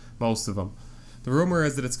blows, most of them. The rumor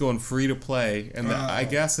is that it's going free to play, and that I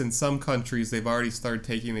guess in some countries they've already started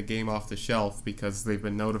taking the game off the shelf because they've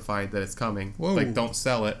been notified that it's coming. Whoa. Like, don't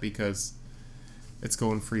sell it because it's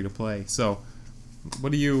going free to play. So,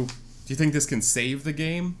 do you think this can save the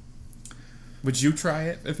game? Would you try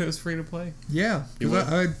it if it was free to play? Yeah,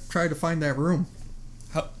 because I tried to find that room.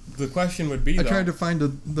 The question would be, I tried to find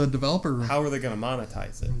the developer room. How are they going to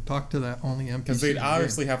monetize it? And talk to that only NPC. Because they'd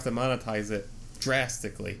obviously have to monetize it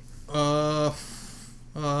drastically. They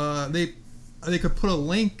could put a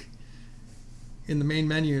link in the main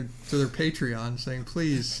menu to their Patreon saying,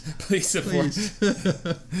 please support.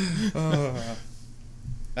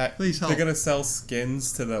 Please help. They're gonna sell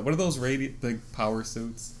skins to the, what are those the power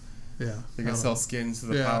suits? Yeah, they're gonna sell skins to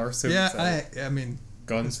the power suits. Yeah, I mean,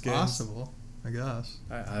 gun it's skins. Possible, I guess.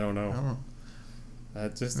 I don't know.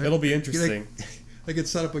 It'll be interesting. They could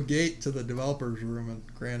set up a gate to the developers room and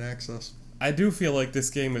grant access. I do feel like this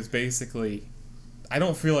game is basically. I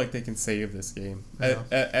don't feel like they can save this game.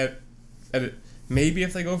 Yeah. Maybe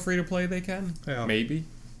if they go free to play, they can. Yeah. Maybe,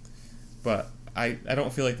 but I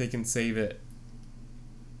don't feel like they can save it.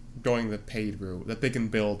 Going the paid route that they can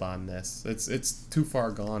build on this, it's too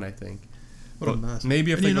far gone. I think. What a mess.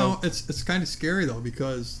 Maybe if it's kind of scary though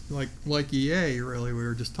because like EA really we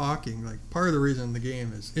were just talking like part of the reason the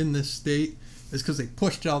game is in this state is because they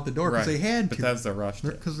pushed out the door because they had to. Bethesda rushed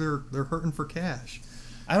it because they're hurting for cash.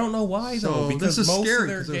 I don't know why though because this is most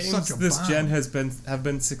scary of their games this gen have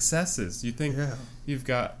been successes. You think you've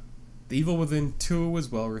got The Evil Within 2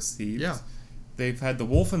 was well received. Yeah. They've had the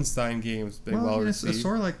Wolfenstein games been well received. It's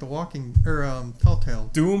sort of like the Telltale.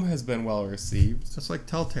 Doom has been well received. It's like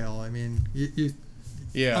Telltale. I mean, you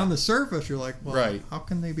on the surface you're like, well, how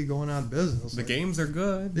can they be going out of business? The games are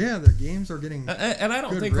good. Yeah, their games are getting. And I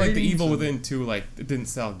don't think like the Evil Within 2 it didn't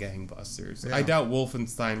sell gangbusters. Yeah. I doubt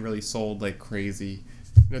Wolfenstein really sold like crazy.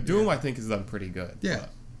 Doom I think has done pretty good. Yeah.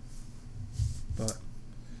 But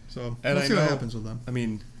so we'll see what happens with them. I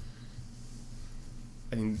mean,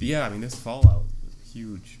 this Fallout is a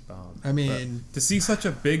huge bomb. I mean, to see such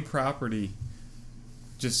a big property,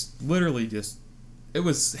 literally, it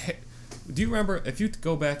was. Do you remember if you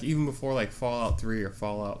go back even before like Fallout 3 or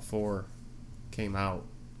Fallout 4 came out?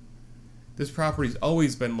 This property's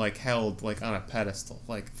always been like held like on a pedestal.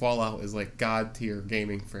 Like Fallout is like god tier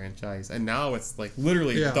gaming franchise, and now it's like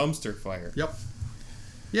literally a dumpster fire. Yep.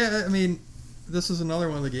 Yeah, I mean, this is another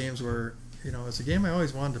one of the games where it's a game I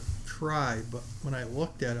always wanted to try, but when I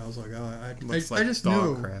looked at it, I was like, I just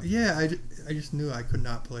knew. Crap. Yeah, I just knew I could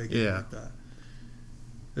not play a game like that.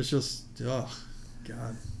 It's just, God.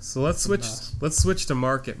 So let's switch to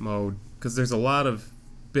market mode because there's a lot of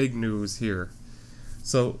big news here.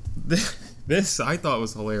 So this I thought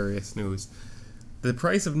was hilarious news. the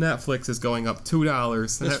price of Netflix is going up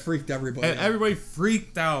 $2. This freaked everybody and out. everybody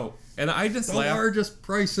freaked out. And I just The laugh. largest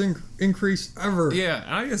price increase ever. Yeah,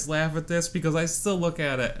 I just laugh at this because I still look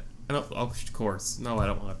at it. And of course, no, I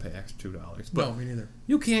don't want to pay extra $2. But No, me neither.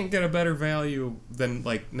 you can't get a better value than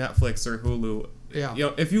like Netflix or Hulu. Yeah. You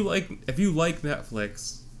know, if you like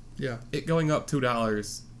Netflix, Yeah. it going up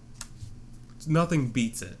 $2, nothing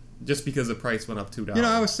beats it. Just because the price went up $2. You know,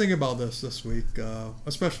 I was thinking about this week,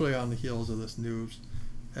 especially on the heels of this news,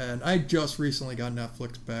 and I just recently got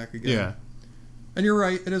Netflix back again. Yeah. And you're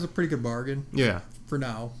right, it is a pretty good bargain. Yeah. For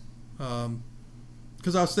now.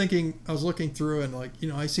 Because I was looking through and like, you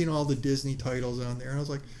know, I seen all the Disney titles on there and I was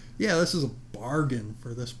like, yeah, this is a bargain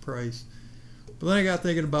for this price. But then I got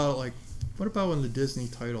thinking about it, like, what about when the Disney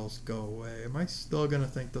titles go away? Am I still going to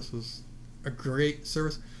think this was a great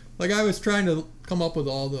service? Like, I was trying to come up with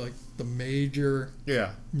all the major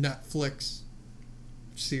Netflix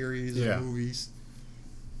series and movies.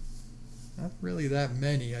 Not really that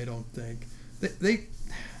many, I don't think. They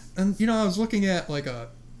and you know, I was looking at like a,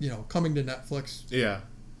 you know, coming to Netflix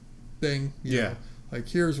thing. You know, like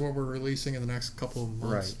here's what we're releasing in the next couple of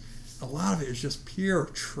months. Right. A lot of it is just pure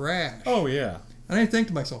trash. Oh yeah. And I think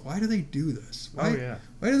to myself, why do they do this? Why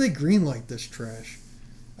do they greenlight this trash?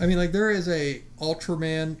 I mean, like there is a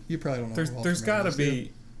Ultraman. You probably don't know. There's got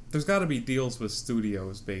to be deals with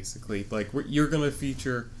studios basically. Like you're gonna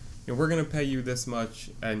feature, you know, we're gonna pay you this much,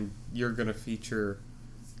 and you're gonna feature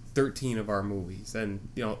 13 of our movies, and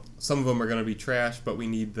you know some of them are gonna be trash, but we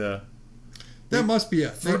need that must be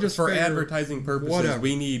it. For advertising purposes, whatever.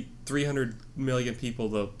 We need 300 million people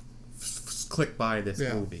to click buy this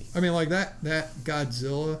movie. I mean, like that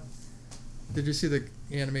Godzilla. Did you see the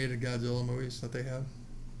animated Godzilla movies that they have?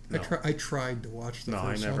 No. I tried to watch the first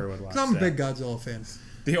one. No, I never would watch. 'Cause I'm a big Godzilla fan.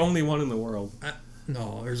 The only one in the world.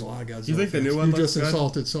 No, there's a lot of Godzilla. Do you think fans. the new one You looks just good?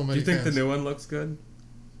 insulted so many. Do you think fans. the new one looks good?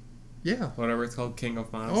 Yeah. Whatever it's called, King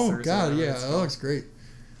of Monsters. Oh God, yeah, that looks great.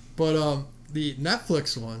 But the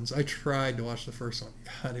Netflix ones, I tried to watch the first one.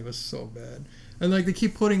 God, it was so bad. And like they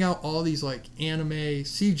keep putting out all these like anime,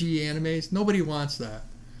 CG animes. Nobody wants that.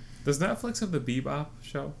 Does Netflix have the Bebop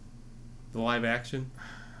show? The live action?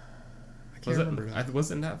 I can't remember that. Was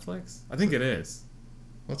it Netflix? I think it is.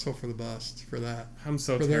 Let's hope for the best for that. I'm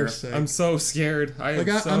so for their sake. I'm so scared.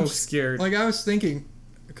 I'm scared. Like I was thinking,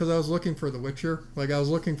 because I was looking for The Witcher. Like I was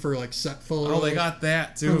looking for like set photos. Oh, they got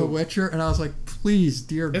that too. For The Witcher, and I was like, please,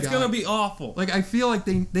 dear God. It's gonna be awful. Like I feel like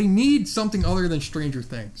they need something other than Stranger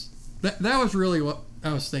Things. That was really what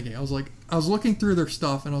I was thinking. I was looking through their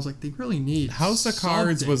stuff, and I was like, they really need House of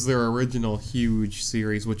Cards was their original huge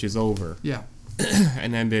series, which is over. Yeah.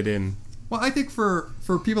 And ended in. Well, I think for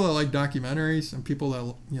people that like documentaries and people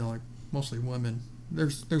that, you know, like mostly women,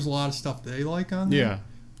 there's a lot of stuff they like on there. Yeah.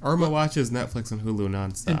 Irma watches Netflix and Hulu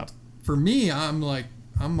nonstop. And for me,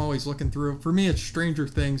 I'm always looking through. For me, it's Stranger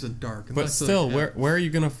Things and Dark. And but that's still, like, where are you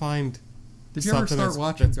gonna find? Did you ever start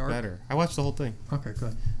watching Dark? Better. I watched the whole thing. Okay,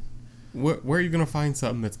 good. Where are you gonna find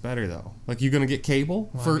something that's better though? Like you gonna get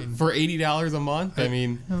cable for $80 a month? I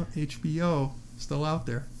mean, you know, HBO still out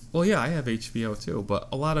there. Well, yeah, I have HBO too, but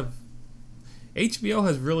a lot of HBO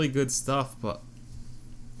has really good stuff, but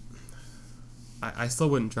I still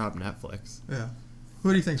wouldn't drop Netflix. Yeah. Who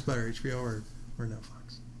do you think's better, HBO or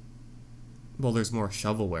Netflix? Well, there's more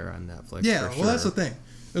shovelware on Netflix. Yeah, for well, sure. that's the thing.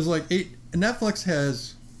 It's like Netflix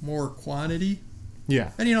has more quantity.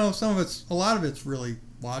 Yeah. And you know, a lot of it's really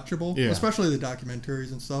watchable, especially the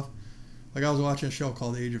documentaries and stuff. Like I was watching a show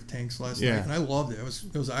called Age of Tanks last night, and I loved it.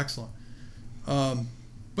 It was excellent.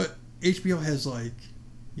 But HBO has like,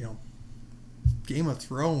 you know, Game of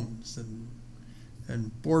Thrones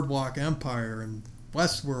and Boardwalk Empire and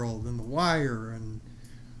Westworld and The Wire and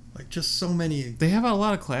like just so many. They have a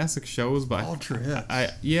lot of classic shows, but ultra hits.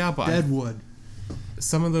 But Deadwood.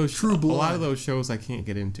 Some of those True Blood. A lot of those shows I can't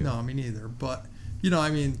get into. No, me neither. But you know,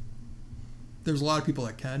 I mean, there's a lot of people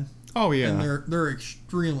that can. Oh yeah, and they're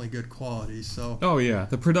extremely good quality. So. Oh yeah,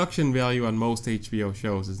 the production value on most HBO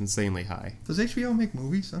shows is insanely high. Does HBO make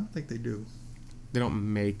movies? I don't think they do. They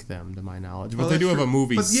don't make them, to my knowledge, but they do have a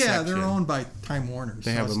movie. But yeah, section. they're owned by Time Warner.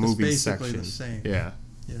 They have a movie basically section. The same. Yeah.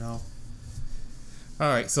 You know. All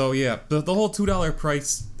right, so yeah, the whole $2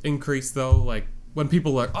 price increase though, like when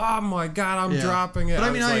people are like, oh my God, I'm dropping it. But I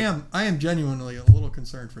mean, I am genuinely a little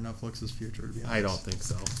concerned for Netflix's future. To be honest, I don't think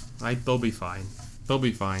so. They'll be fine. They'll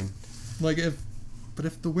be fine. Like if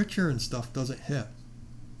The Witcher and stuff doesn't hit,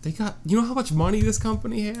 they got. You know how much money this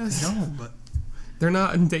company has? No, but they're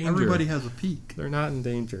not in danger. Everybody has a peak. They're not in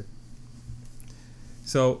danger.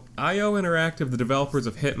 So, IO Interactive, the developers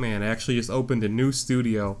of Hitman, actually just opened a new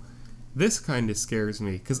studio. This kind of scares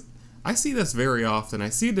me, because I see this very often. I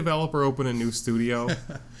see a developer open a new studio.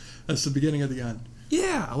 That's the beginning of the end.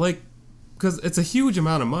 Yeah, like, because it's a huge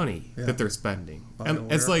amount of money that they're spending.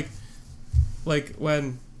 And it's like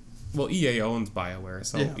when, well, EA owns BioWare,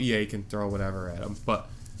 so EA can throw whatever at them. But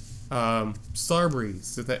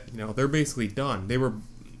Starbreeze, they're basically done. They were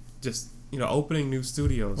just, opening new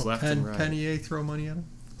studios left and right. Can EA throw money at them?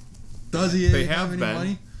 Does EA have any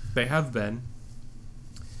money? They have been.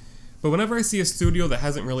 But whenever I see a studio that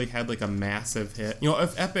hasn't really had like a massive hit,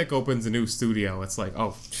 if Epic opens a new studio, it's like,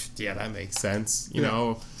 oh, yeah, that makes sense, you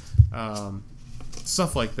know,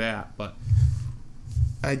 stuff like that. But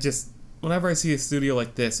whenever I see a studio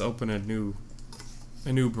like this open a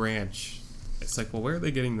new branch, it's like, well, where are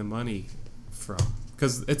they getting the money from?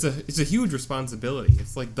 Because it's a huge responsibility.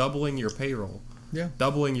 It's like doubling your payroll,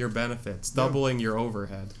 doubling your benefits, doubling your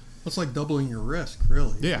overhead. It's like doubling your risk,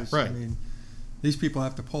 really. Yeah, right. I mean, these people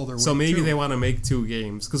have to pull their weight. So maybe they want to make 2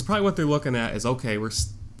 games. Because probably what they're looking at is, okay, we're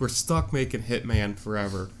stuck making Hitman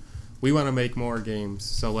forever. We want to make more games,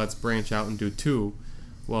 so let's branch out and do 2.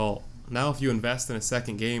 Well, now if you invest in a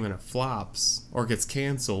second game and it flops or gets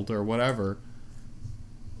canceled or whatever,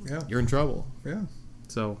 you're in trouble. Yeah.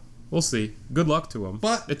 So we'll see. Good luck to them.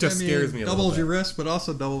 But it just scares me a little bit. Doubles your risk, but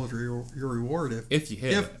also doubles your reward if you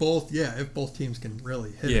hit. If both teams can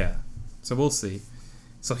really hit. Yeah. So we'll see.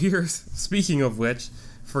 So here's, speaking of which,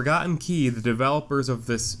 Forgotten Key, the developers of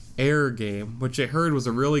this Air game, which I heard was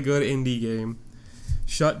a really good indie game,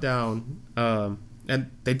 shut down.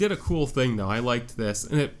 And they did a cool thing, though. I liked this.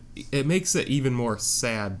 And it makes it even more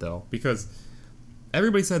sad, though, because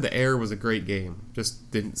everybody said the Air was a great game,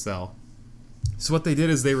 just didn't sell. So what they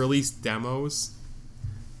did is they released demos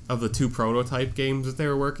of the 2 prototype games that they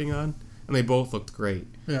were working on, and they both looked great.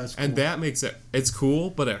 Yeah, it's cool. And that makes it's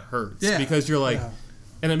cool, but it hurts. Yeah, because you're like... Yeah.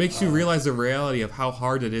 And it makes you realize the reality of how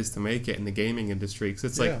hard it is to make it in the gaming industry. Because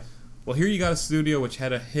it's like, well, here you got a studio which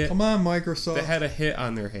had a hit. Come on, Microsoft. That had a hit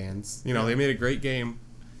on their hands. They made a great game,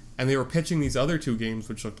 and they were pitching these other 2 games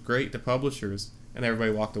which looked great to publishers, and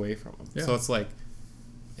everybody walked away from them. Yeah. So it's like,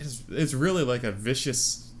 it's really like a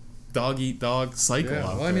vicious dog-eat-dog cycle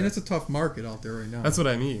out there. I mean, it's a tough market out there right now. That's what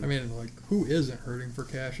I mean. I mean, like, who isn't hurting for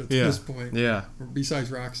cash at this point? Yeah.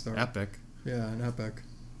 Besides Rockstar. Epic. Yeah, and Epic.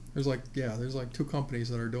 There's like 2 companies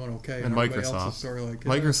that are doing okay, and Microsoft. Else is sort of like,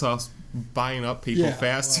 Microsoft's buying up people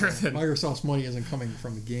faster than Microsoft's money isn't coming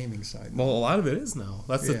from the gaming side. Well, a lot of it is now.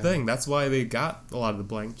 That's the thing. That's why they got a lot of the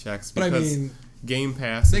blank checks. Because I mean, Game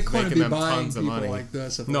Pass is making them tons of money. Like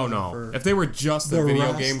this if they were just a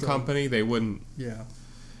video game company, they wouldn't. Yeah.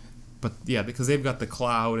 But yeah, because they've got the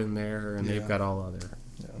cloud in there, and they've got all other.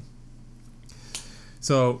 Yeah.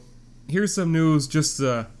 So here's some news just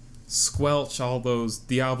to squelch all those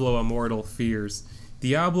Diablo Immortal fears.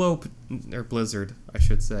 Blizzard, I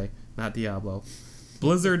should say, not Diablo.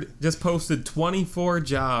 Blizzard just posted 24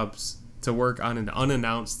 jobs to work on an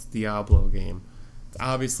unannounced Diablo game.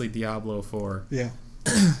 Obviously Diablo 4. Yeah.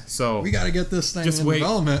 So we got to get this thing in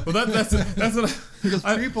development. Well, that's what because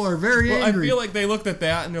people are very angry. I feel like they looked at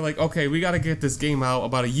that and they're like, okay, we got to get this game out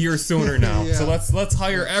about a year sooner now. So let's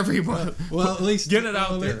hire everyone. Well, at least get it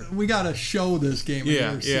out there. We got to show this game.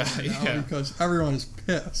 Because everyone is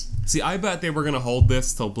pissed. See, I bet they were gonna hold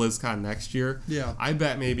this till BlizzCon next year. Yeah. I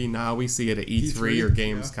bet maybe now we see it at E3 or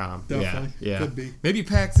Gamescom. Definitely. Yeah. Could be. Maybe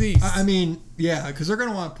PAX East. I mean, because they're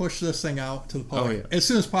gonna want to push this thing out to the public as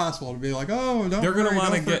soon as possible to be like, they're gonna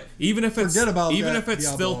want to get even if it's Diablo.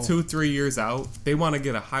 still 2-3 years out, they want to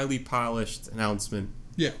get a highly polished announcement.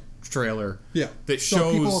 Trailer. That shows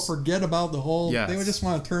so people forget about the whole. They would just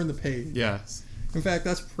want to turn the page. Yes. In fact,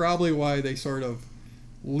 that's probably why they sort of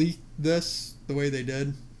leaked this the way they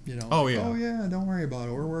did. Oh yeah, don't worry about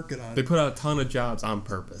it. We're working on it. They put out a ton of jobs on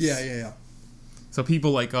purpose. Yeah. So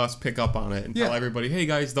people like us pick up on it and tell everybody, hey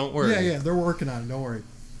guys, don't worry. Yeah, they're working on it. Don't worry.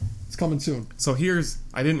 It's coming soon. So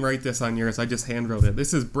I didn't write this on yours. I just hand wrote it.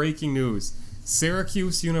 This is breaking news.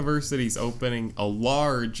 Syracuse University's opening a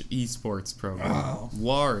large esports program. Wow.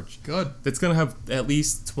 Large. Good. That's going to have at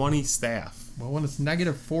least 20 staff. Well, when it's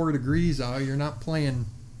 -4 degrees out, you're not playing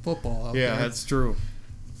football out there. Yeah, that's true.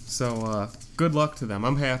 So, good luck to them.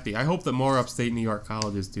 I'm happy. I hope that more upstate New York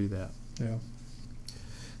colleges do that. Yeah.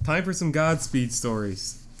 Time for some Godspeed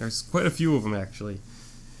stories. There's quite a few of them, actually.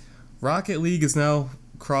 Rocket League is now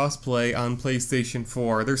cross-play on PlayStation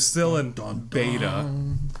 4. They're still in beta,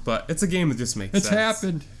 but it's a game that just makes sense. It's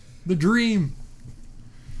happened. The dream.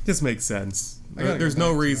 Just makes sense. There's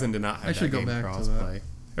no reason to not have that game cross-play.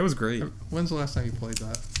 It was great. When's the last time you played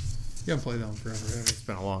that? You haven't played that one forever, have you? It's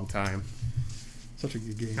been a long time. Such a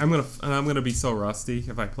good game. I'm gonna be so rusty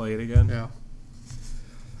if I play it again. Yeah.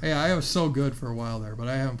 Yeah, I was so good for a while there, but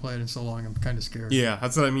I haven't played in so long. I'm kind of scared. Yeah,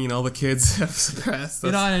 that's what I mean. All the kids have surpassed us.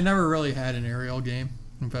 You know, I never really had an aerial game.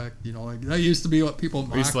 In fact, you know, like that used to be what people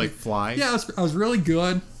mocked. We used to like fly. Yeah, I was really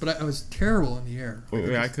good, but I was terrible in the air.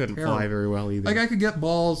 Like, I couldn't fly very well either. Like I could get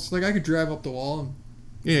balls, like I could drive up the wall and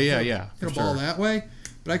yeah, hit a ball that way,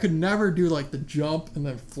 but I could never do like the jump and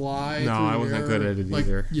then fly. No, I wasn't good at it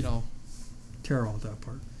either. You know, terrible at that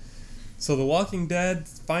part. So The Walking Dead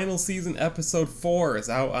final season episode 4 is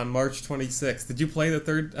out on March 26th. Did you play the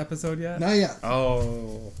 3rd episode yet? Not yet.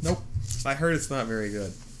 Oh. Nope. I heard it's not very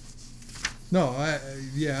good. No,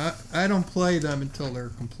 I don't play them until they're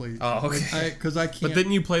complete. Oh, okay. Because I can't. But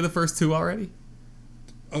didn't you play the first 2 already?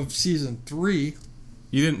 Of season 3.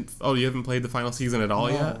 You didn't. Oh, you haven't played the final season at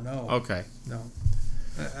all yet? No. Okay. No.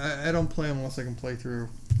 I don't play them unless I can play through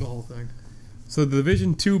the whole thing. So the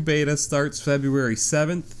Division 2 beta starts February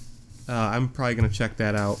 7th. I'm probably going to check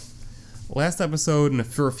that out. Last episode, and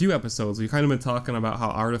for a few episodes, we've kind of been talking about how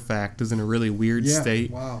Artifact is in a really weird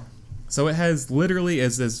state. Wow. So it has literally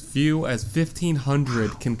as few as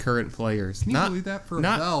 1,500 concurrent players. Can you believe that for a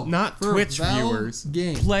Valve? Not for Twitch a Valve viewers.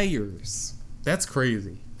 Game. Players. That's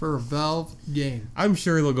crazy. For a Valve game. I'm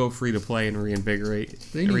sure they'll go free to play and reinvigorate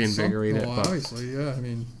They need it. But obviously, yeah. I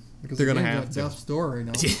mean, because they're the gonna game's have at to. death's door right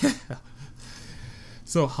now. Yeah.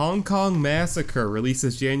 So Hong Kong Massacre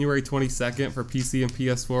releases January 22nd for PC and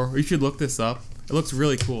PS4. You should look this up. It looks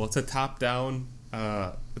really cool. It's a top-down.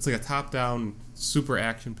 It's like a top-down, super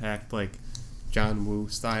action-packed, like John Woo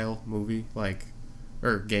style movie,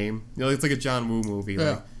 or game. You know, it's like a John Woo movie,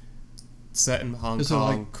 like set in Hong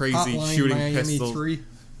Kong, like crazy Hotline shooting Miami pistols. 3?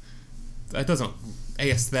 That doesn't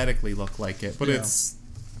aesthetically look like it, but it's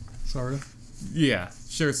sort of.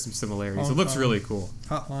 shares some similarities. Hong It looks Kong. really cool.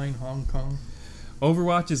 Hotline Hong Kong.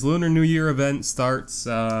 Overwatch's Lunar New Year event starts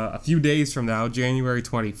a few days from now, January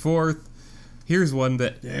 24th. Here's one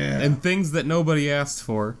and things that nobody asked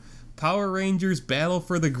for. Power Rangers Battle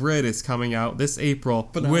for the Grid is coming out this April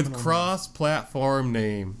with cross-platform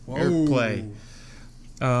name or play.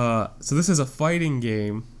 So this is a fighting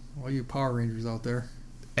game. All you Power Rangers out there.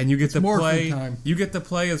 And you get to play. Time. You get to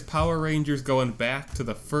play as Power Rangers going back to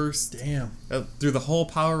the first. Damn. Through the whole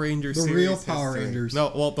Power Rangers series. The real Power Rangers.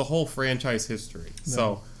 No, well, the whole franchise history.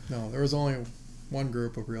 No, there was only one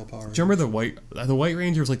group of real Power Rangers. Do you remember the White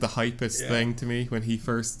Ranger was like the hypest thing to me when he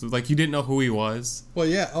first, like, you didn't know who he was. Well,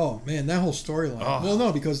 yeah. Oh man, that whole storyline. Oh. Well,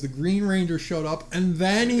 no, because the Green Ranger showed up, and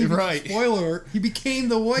then spoiler, he became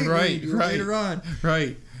the White Ranger later on.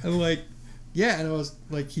 Right. And and it was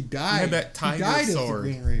like he died. He had that tiger he died sword.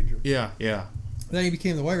 As the Green Ranger. Yeah. Then he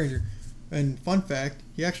became the White Ranger, and fun fact,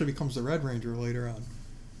 he actually becomes the Red Ranger later on,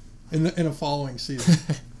 in a following season.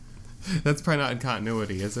 That's probably not in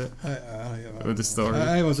continuity, is it? With the story.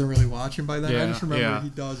 I wasn't really watching by then. I just remember he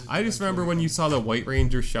does. I just remember when you saw the White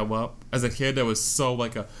Ranger show up as a kid. That was so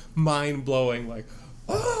like a mind blowing. Like,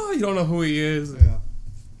 you don't know who he is. Yeah.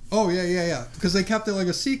 Oh yeah. Because they kept it like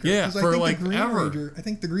a secret. Yeah, for like the Green ever. Ranger, I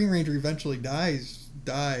think the Green Ranger eventually dies,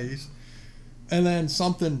 and then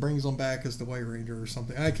something brings him back as the White Ranger or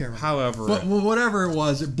something. I can't remember. However, but whatever it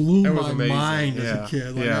was blew my amazing. mind as a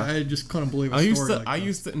kid. Like, I just couldn't believe I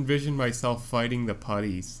used to envision myself fighting the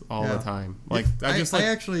putties all the time. Like I just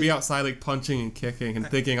be outside like punching and kicking and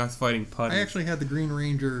thinking I was fighting putties. I actually had the Green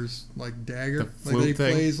Ranger's like dagger, the like he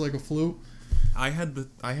thing. plays like a flute. I had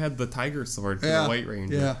the tiger sword for the White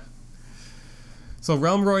Ranger. Yeah. So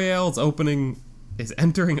Realm Royale is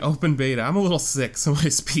entering open beta. I'm a little sick, so my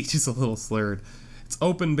speech is a little slurred. It's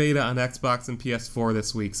open beta on Xbox and PS4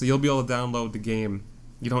 this week, so you'll be able to download the game.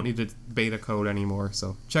 You don't need a beta code anymore,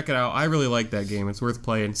 so check it out. I really like that game. It's worth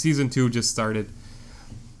playing. Season 2 just started.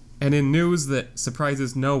 And in news that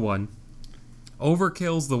surprises no one,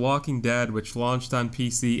 Overkill's The Walking Dead, which launched on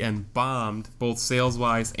PC and bombed both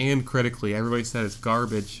sales-wise and critically, everybody said it's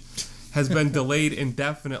garbage, has been delayed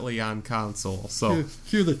indefinitely on console. So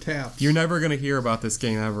cue the taps. You're never going to hear about this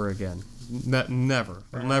game ever again. Never.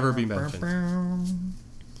 It'll never be mentioned.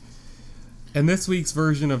 In this week's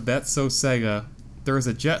version of That's So Sega, there is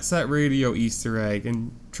a Jet Set Radio Easter egg,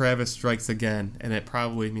 and Travis strikes again, and it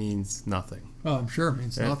probably means nothing. Oh, I'm sure it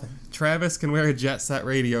means nothing. Travis can wear a Jet Set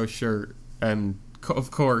Radio shirt, and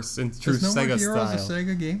of course, in true Sega style. Is a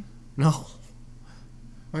Sega game? No.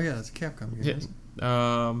 Oh yeah, it's a Capcom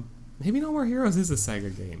game. Maybe No More Heroes is a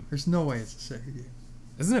Sega game. There's no way it's a Sega game.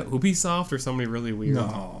 Isn't it Ubisoft or somebody really weird?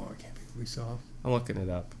 No, it can't be Ubisoft. I'm looking it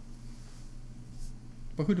up.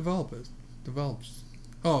 But who develops?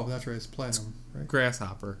 Oh, that's right. It's Platinum, right?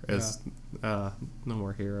 Grasshopper is No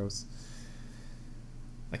More Heroes.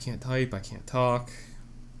 I can't type. I can't talk.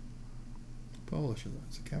 Who publishes it?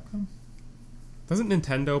 Is it Capcom? Doesn't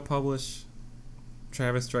Nintendo publish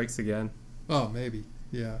Travis Strikes Again. Oh, maybe.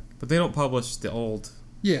 Yeah. But they don't publish the old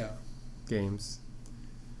Yeah. games.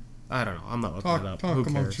 I don't know. I'm not looking it up. Talk Who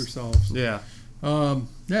amongst cares? yourselves. Yeah.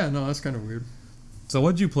 Yeah, no, that's kind of weird. So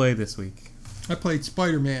what'd you play this week? I played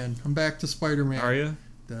Spider-Man. I'm back to Spider-Man. Are you?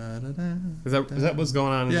 Da, da, da, Is that what's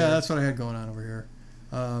going on? Yeah, there? that's what I had going on over here.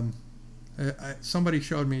 Somebody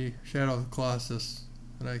showed me Shadow of the Colossus,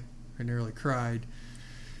 and I nearly cried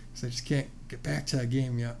because I just can't get back to that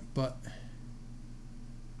game yet. But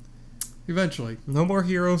eventually. No More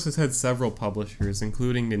Heroes has had several publishers,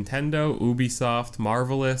 including Nintendo, Ubisoft,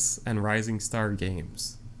 Marvelous, and Rising Star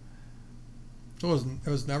Games. So it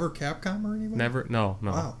was never Capcom or anyone? Never, no.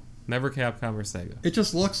 Wow. Never Capcom or Sega. It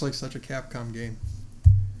just looks like such a Capcom game.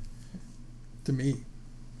 To me.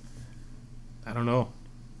 I don't know.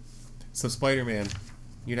 So Spider-Man,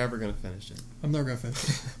 you're never gonna finish it. I'm never gonna finish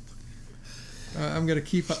it. I'm gonna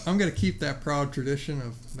keep that proud tradition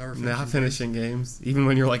of never finishing Not finishing games, even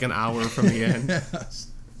when you're like an hour from the end. Yes.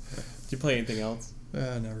 Did you play anything else?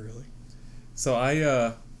 Not really. So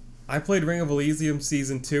I played Ring of Elysium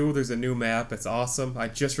Season 2. There's a new map. It's awesome. I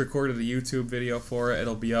just recorded a YouTube video for it.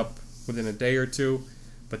 It'll be up within a day or two,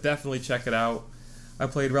 but definitely check it out. I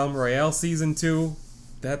played Realm Royale Season 2.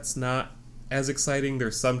 That's not as exciting.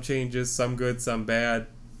 There's some changes, some good, some bad.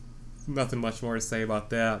 Nothing much more to say about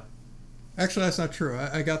that. Actually, that's not true.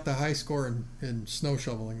 I got the high score in snow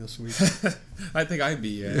shoveling this week. I think I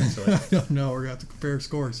beat you, actually. I don't know. We're going to have to compare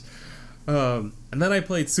scores. And then I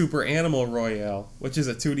played Super Animal Royale, which is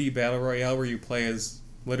a 2D battle royale where you play as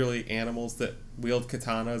literally animals that wield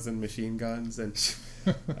katanas and machine guns, and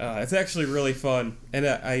it's actually really fun. And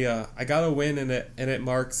I got a win in it, and it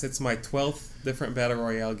marks it's my 12th different battle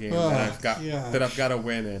royale game that I've got a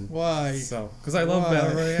win in. Why? So because I love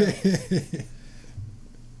battle royale.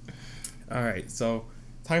 All right, so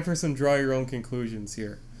time for some draw your own conclusions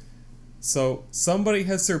here. So somebody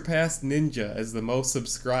has surpassed Ninja as the most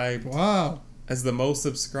subscribed. Wow. As the most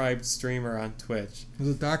subscribed streamer on Twitch. Is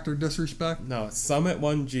it Dr. Disrespect? No, it's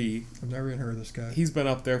Summit1G. I've never even heard of this guy. He's been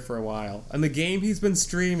up there for a while. And the game he's been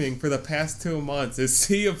streaming for the past 2 months is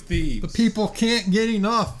Sea of Thieves. The people can't get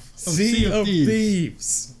enough of Sea of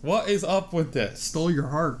Thieves. What is up with this? Stole your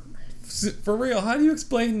heart. For real, how do you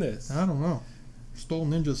explain this? I don't know. Stole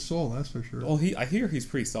Ninja's soul, that's for sure. Well, I hear he's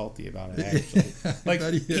pretty salty about it, actually. Like,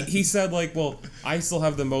 he said, like, well, I still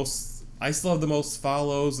have the most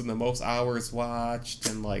follows and the most hours watched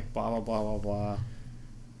and, like, blah, blah, blah, blah, blah.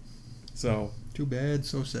 So. Too bad,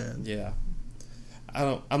 so sad. Yeah.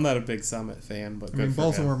 I'm not a big Summit fan, but good for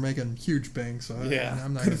both him. of them are making huge banks, so yeah,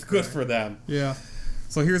 I'm not good for them. Yeah.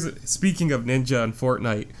 So speaking of Ninja and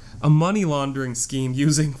Fortnite, a money laundering scheme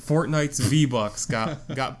using Fortnite's V-Bucks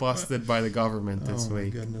got busted by the government this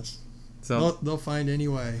week. Oh my goodness. So they'll find any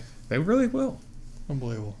way. They really will.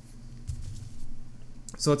 Unbelievable.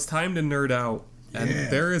 So it's time to nerd out, and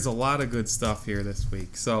there is a lot of good stuff here this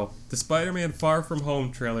week. So the Spider-Man Far From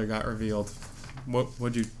Home trailer got revealed.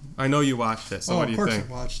 I know you watched it, so what do you think? Of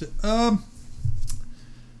course I watched it.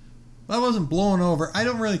 I wasn't blown over. I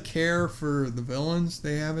don't really care for the villains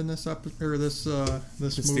they have in this this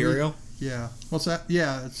Mysterio? movie. Yeah. What's that?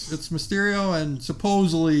 Yeah, it's Mysterio and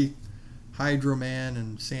supposedly Hydro Man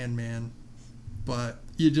and Sandman, but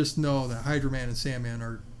you just know that Hydro Man and Sandman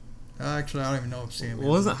are. Actually, I don't even know if Sandman.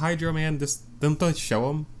 Well, isn't Hydro Man didn't they show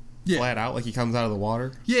him flat out like he comes out of the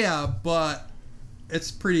water? Yeah, but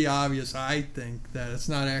it's pretty obvious. I think that it's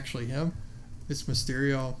not actually him. It's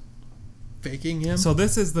Mysterio faking him. So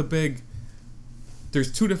this is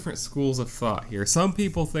there's two different schools of thought here. Some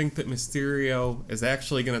people think that Mysterio is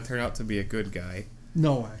actually going to turn out to be a good guy.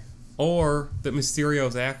 No way. Or that Mysterio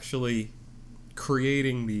is actually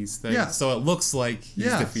creating these things. Yes. So it looks like he's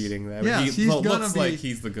defeating them. Yes, It looks like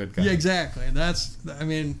he's the good guy. Yeah, exactly. And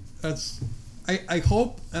I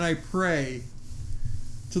hope and I pray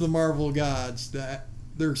to the Marvel gods that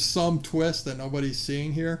there's some twist that nobody's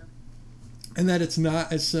seeing here. And that it's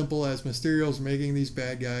not as simple as Mysterio's making these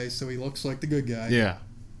bad guys so he looks like the good guy. Yeah.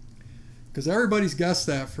 Because everybody's guessed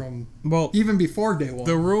that from even before day one.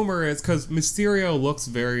 The rumor is because Mysterio looks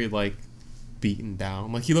very, like, beaten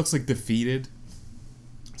down. Like, he looks, like, defeated.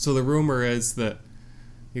 So the rumor is that...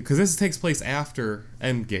 Because this takes place after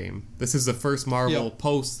Endgame. This is the first Marvel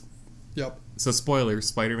post... Yep. So spoilers,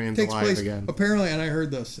 Spider-Man's alive again. Apparently, and I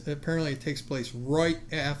heard this, apparently it takes place right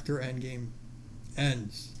after Endgame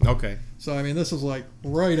ends. Okay. So, I mean, this is like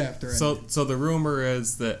right after Endgame. So the rumor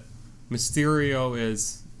is that Mysterio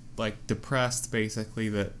is like depressed, basically,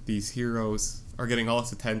 that these heroes are getting all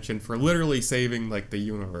this attention for literally saving like the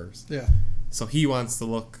universe. Yeah. So he wants to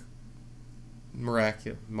look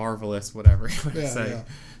miraculous, marvelous, whatever you want to Yeah, say. yeah.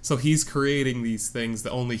 So he's creating these things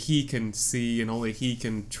that only he can see and only he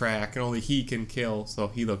can track and only he can kill. So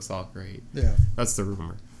he looks all great. Yeah. That's the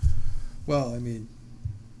rumor. Well, I mean,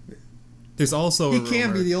 There's also he a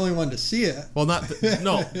can't rumor, be the only one to see it. well, not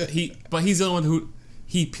no. But he's the only one who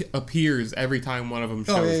appears every time one of them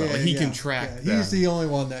shows Oh, yeah, up. yeah, Like, he yeah. can track Yeah, them. he's the only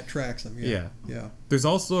one that tracks them. Yeah. Yeah. There's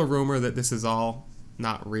also a rumor that this is all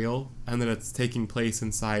not real and that it's taking place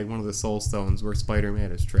inside one of the Soul Stones where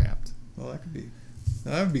Spider-Man is trapped. Well,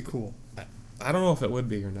 that would be cool. I don't know if it would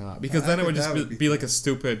be or not, because I then it think would just that would be be like a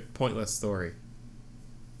stupid, pointless story.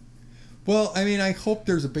 Well, I mean, I hope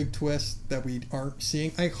there's a big twist that we aren't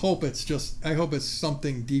seeing. I hope it's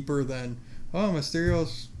something deeper than, oh,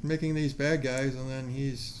 Mysterio's making these bad guys and then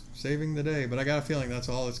he's saving the day. But I got a feeling that's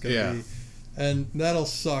all it's going to be. And that'll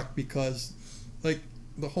suck because, like,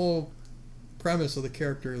 the whole premise of the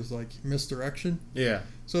character is, like, misdirection. Yeah.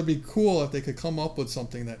 So it'd be cool if they could come up with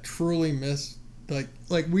something that truly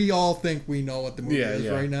like we all think we know what the movie is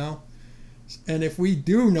right now. And if we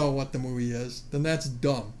do know what the movie is, then that's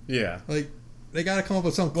dumb. Yeah. Like, they got to come up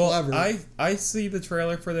with something Well, clever. I see the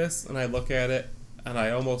trailer for this, and I look at it, and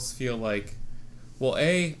I almost feel like, well,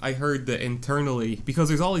 I heard that internally, because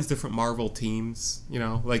there's all these different Marvel teams, you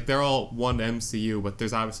know, like, they're all one MCU, but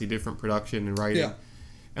there's obviously different production and writing. Yeah.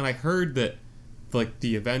 And I heard that, like,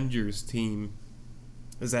 the Avengers team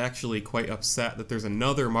is actually quite upset that there's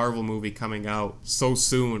another Marvel movie coming out so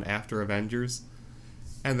soon after Avengers.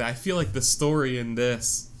 And I feel like the story in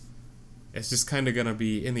this is just kind of going to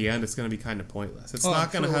be, in the end, it's going to be kind of pointless. It's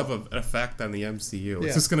not going to have an effect on the MCU.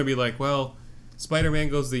 It's just going to be like, well, Spider-Man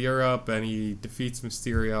goes to Europe and he defeats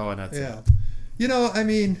Mysterio and that's it. You know, I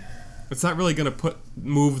mean, It's not really going to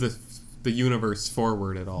move the universe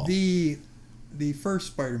forward at all. the first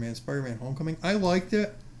Spider-Man Homecoming, I liked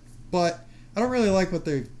it, but I don't really like what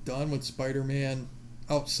they've done with Spider-Man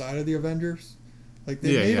outside of the Avengers. Like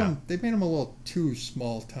they made him a little too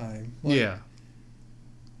small time. Like, yeah.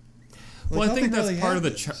 Well, I think that's really part of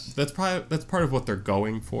the happens. that's part of what they're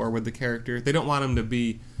going for with the character. They don't want him to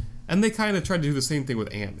be, and they kind of tried to do the same thing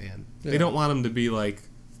with Ant-Man. Yeah. They don't want him to be like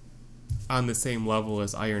on the same level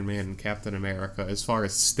as Iron Man and Captain America as far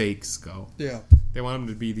as stakes go. Yeah. They want him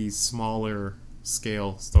to be these smaller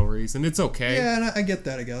scale stories, and it's okay. Yeah, and I get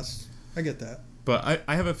that, I guess. I get that. But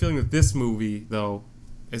I have a feeling that this movie, though,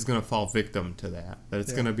 is going to fall victim to that. That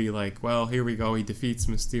it's going to be like, well, here we go. He defeats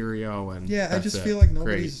Mysterio, and I that's just it. feel like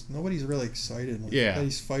Great. nobody's really excited Yeah. that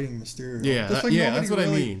he's fighting Mysterio. Yeah, Just like that's what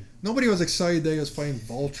nobody I mean. Nobody was excited that he was fighting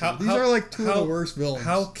Vulture. How- These how- are like two of how- the worst villains.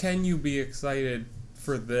 How can you be excited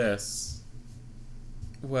for this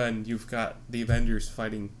when you've got the Avengers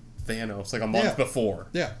fighting Thanos like a month before?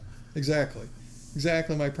 Yeah, exactly.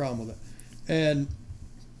 Exactly my problem with it.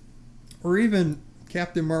 Or even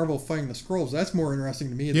Captain Marvel fighting the Skrulls. That's more interesting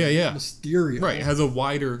to me than Mysterio. Right, it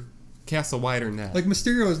casts a wider net. Like,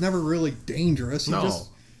 Mysterio is never really dangerous. He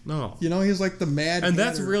no. You know, he's like the mad And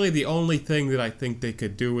that's Hatter. really the only thing that I think they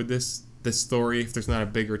could do with this story, if there's not a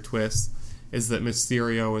bigger twist, is that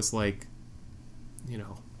Mysterio is like, you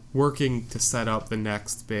know, working to set up the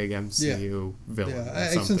next big MCU villain. Yeah, or I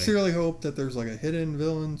something. sincerely hope that there's like a hidden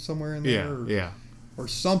villain somewhere in there. Or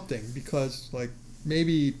something, because like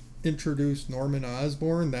maybe introduce Norman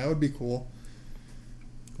Osborn. That would be cool.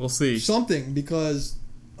 We'll see. Something, because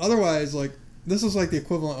otherwise, like, this is like the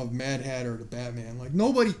equivalent of Mad Hatter to Batman. Like,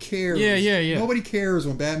 nobody cares. Yeah. Nobody cares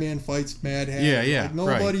when Batman fights Mad Hatter. Yeah, Like,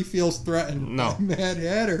 nobody feels threatened by Mad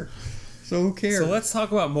Hatter. So who cares? So let's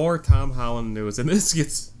talk about more Tom Holland news, and this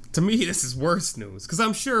gets, to me, this is worse news, because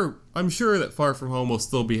I'm sure that Far From Home will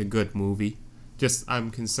still be a good movie. Just, I'm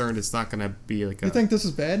concerned it's not going to be like a... You think this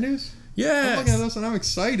is bad news? Yes. I'm looking at this and I'm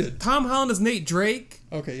excited. Tom Holland is Nate Drake.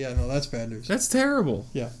 Okay, yeah, no, that's bad news. That's terrible.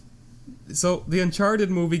 Yeah. So, the Uncharted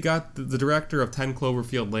movie got the director of 10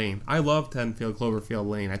 Cloverfield Lane. I love 10 Cloverfield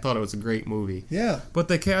Lane. I thought it was a great movie. Yeah. But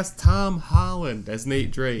they cast Tom Holland as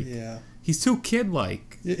Nate Drake. Yeah. He's too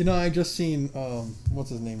kid-like. You know, I just seen, what's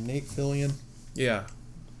his name? Nate Fillion. Yeah.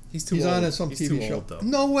 He's too He's old. on some He's TV too show. old, though.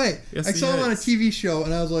 No way. Yes, I he saw him on a is. TV show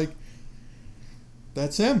and I was like,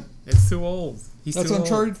 that's him. It's too old. He's That's too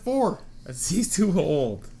Uncharted 4. He's too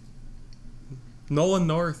old. Nolan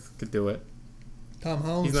North could do it. Tom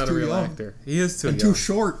Holland's He's not too a real young. actor. He is too And young. too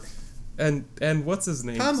short. And what's his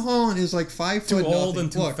name? Tom Holland is like 5 Too foot old nothing.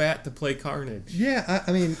 and too Look, fat to play Carnage. Yeah,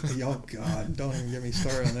 I mean, oh God, don't even get me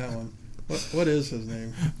started on that one. What is his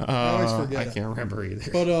name? I always forget I it. can't remember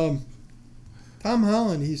either. But Tom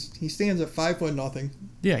Holland, he stands at 5 foot nothing.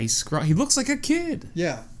 Yeah, he looks like a kid.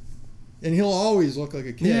 Yeah, and he'll always look like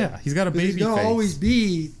a kid. Yeah, he's got a 'Cause baby he's gonna face. always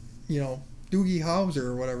be, you know, Doogie Howser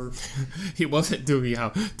or whatever. He wasn't Doogie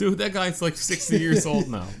Howe. Dude, that guy's like 60 years old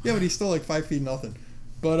now. Yeah, but he's still like 5 feet nothing.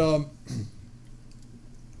 But,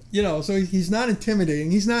 so he's not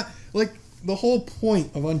intimidating. He's not, like, the whole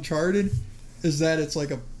point of Uncharted is that it's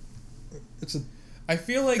a I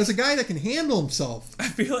feel like... It's a guy that can handle himself. I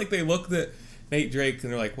feel like they looked at Nate Drake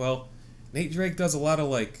and they're like, well, Nate Drake does a lot of,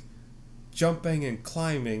 like, jumping and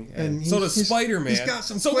climbing, and so does Spider-Man.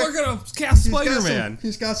 So we're going to cast Spider-Man.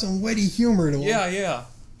 He's got some witty humor to him. Yeah.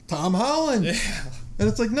 Tom Holland. Yeah. And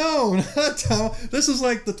it's like, no, not Tom. This is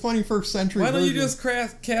like the 21st century Why don't version. you just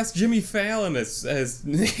cast Jimmy Fallon as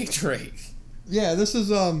Nate Drake? Yeah, this is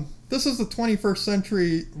the 21st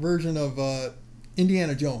century version of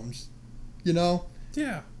Indiana Jones. You know?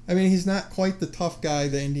 Yeah. I mean, he's not quite the tough guy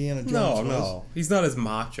that Indiana Jones was. No. He's not as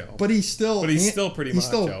macho. But he's still pretty macho.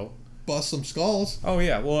 Still busts some skulls. Oh,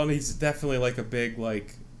 yeah. Well, and he's definitely like a big,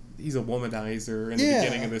 like, he's a womanizer in the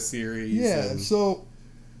beginning of the series. Yeah, so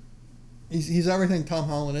he's everything Tom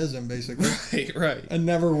Holland isn't, basically. Right. And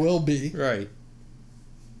never will be. Right.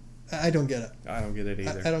 I don't get it. I don't get it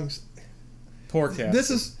either. I don't... Poor cat.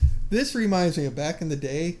 This reminds me of back in the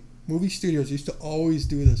day, movie studios used to always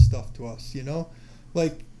do this stuff to us, you know?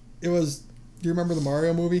 Like, it was... Do you remember the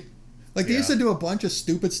Mario movie? Like, they used to do a bunch of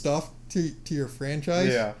stupid stuff to your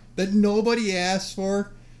franchise that nobody asked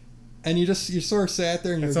for, and you sort of sat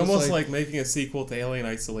there and it's almost like making a sequel to Alien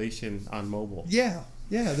Isolation on mobile. Yeah.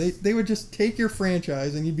 They would just take your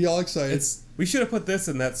franchise and you'd be all excited. We should have put this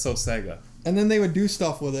in That's So Sega. And then they would do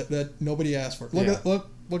stuff with it that nobody asked for.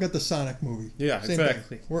 Look at the Sonic movie. Yeah, Same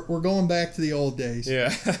exactly. thing. We're going back to the old days.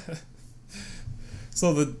 Yeah.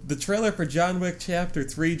 So the trailer for John Wick Chapter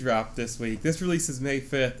 3 dropped this week. This releases May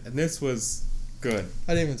 5th, and this was good.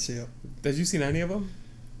 I didn't even see it. Did you see any of them?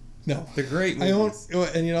 No. They're great movies.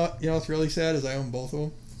 And you know what's really sad is I own both of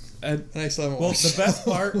them. And I still haven't watched the best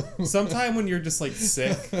part, sometime when you're just like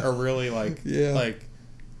sick or really like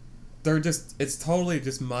it's totally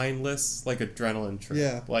just mindless, like adrenaline trip.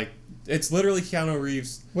 Yeah. Like it's literally Keanu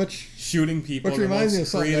Reeves shooting people. Which reminds me of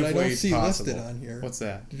something that I don't see possible. listed on here. What's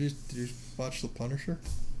that? Did you watch The Punisher?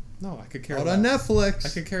 No, I could care less. less. On Netflix. I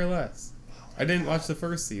could care less. I didn't watch the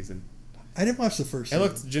first season. I didn't watch the first season. It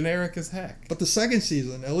looked generic as heck. But the second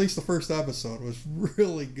season, at least the first episode, was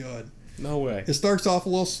really good. No way. It starts off a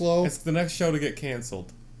little slow. It's the next show to get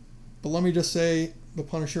canceled. But let me just say, the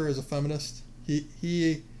Punisher is a feminist.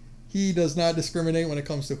 He does not discriminate when it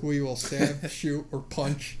comes to who he will stab, shoot, or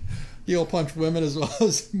punch. He'll punch women as well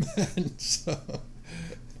as men. So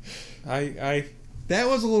that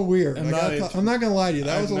was a little weird. I'm not gonna lie to you.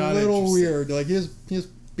 That was a little weird. Like he was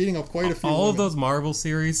beating up quite a few. All of those Marvel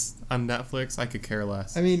series on Netflix, I could care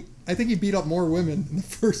less. I mean, I think he beat up more women in the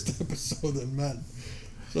first episode than men.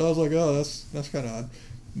 So I was like, oh, that's kind of odd.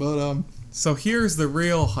 But so here's the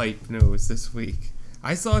real hype news this week.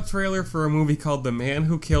 I saw a trailer for a movie called The Man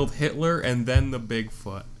Who Killed Hitler and Then the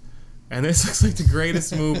Bigfoot. And this looks like the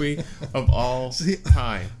greatest movie of all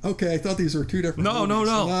time. Okay, I thought these were two different movies.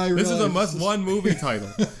 No. This is a must-one movie title.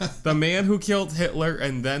 The Man Who Killed Hitler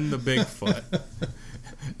and Then the Bigfoot.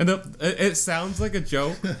 And it sounds like a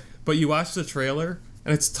joke, but you watch the trailer,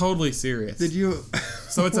 and it's totally serious. Did you...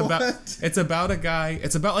 So it's about a guy...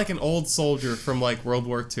 It's about like an old soldier from like World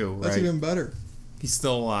War II, right? That's even better. He's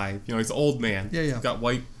still alive. You know, he's an old man. Yeah. He's got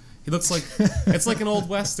white... He looks like... It's like an old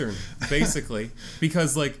Western, basically.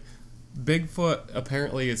 Because like... Bigfoot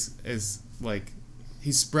apparently is like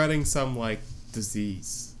he's spreading some like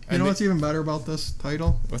disease. You know what's even better about this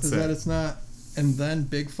title? What's that? It's not and then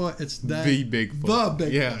Bigfoot. It's then the Bigfoot. The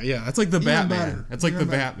Bigfoot. Yeah. It's like the even Batman. Better. It's like even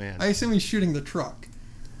the better. Batman. I assume he's shooting the truck.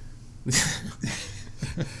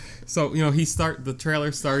 So you know the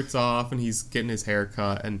trailer starts off and he's getting his hair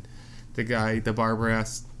cut and the barber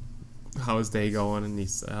asks how his day going and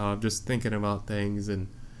he's just thinking about things and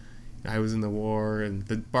I was in the war, and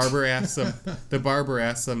the barber asks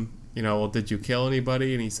him, you know, well, did you kill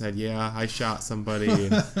anybody? And he said, yeah, I shot somebody.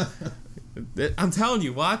 And I'm telling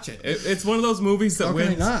you, watch it. It's one of those movies that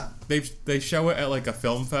wins. They show it at like a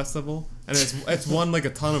film festival, and it's won like a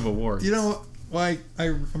ton of awards. You know why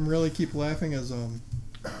I'm really keep laughing is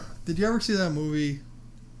did you ever see that movie?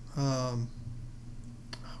 Oh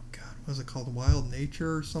God, what was it called? Wild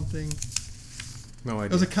Nature or something? No idea.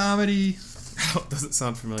 It was a comedy. Oh, doesn't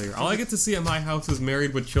sound familiar. All I get to see at my house is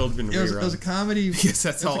Married with Children. It was a comedy. Yes,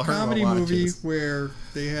 that's all. It was a comedy movie where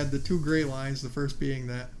they had the two great lines. The first being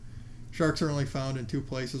that sharks are only found in two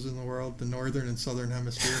places in the world: the northern and southern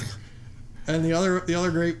hemisphere. And the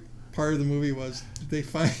other great part of the movie was they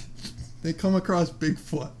come across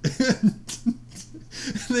Bigfoot.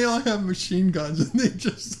 They all have machine guns, and they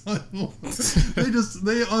just unload.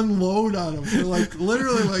 They unload on them for like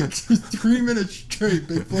literally like 3 minutes straight.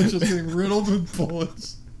 Bigfoot's just getting riddled with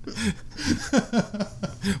bullets.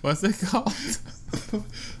 What's it called?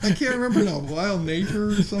 I can't remember now. Wild Nature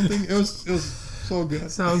or something. It was so good.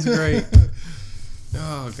 Sounds great.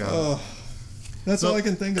 Oh god. That's all I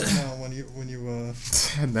can think of now when you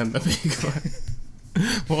And then the big one.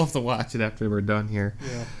 We'll have to watch it after we're done here.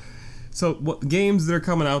 Yeah. So what games that are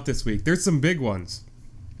coming out this week? There's some big ones.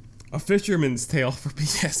 A Fisherman's Tale for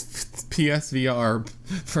PSVR.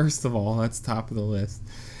 First of all, that's top of the list.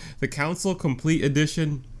 The Council Complete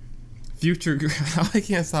Edition. Future. I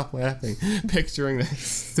can't stop laughing picturing that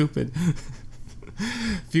stupid.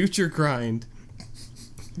 Future Grind.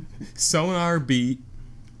 Sonar Beat.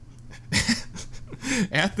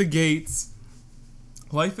 At the Gates.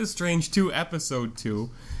 Life is Strange 2 Episode 2.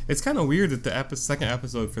 It's kind of weird that the second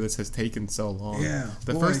episode for this has taken so long. Yeah.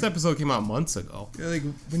 The first episode came out months ago. Like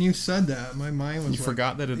when you said that, my mind was. You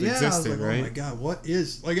forgot that it existed, existed, I was like, right? Oh my god, what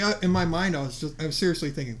is in my mind? I was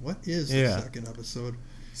seriously thinking, what is the second episode?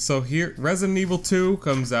 So here, Resident Evil 2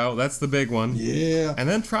 comes out. That's the big one. Yeah. And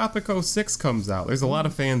then Tropico 6 comes out. There's a lot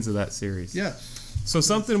of fans of that series. Yeah. So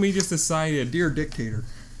something we just decided. Dear Dictator.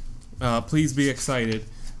 Please be excited.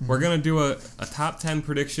 We're going to do a top 10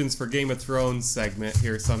 predictions for Game of Thrones segment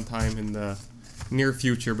here sometime in the near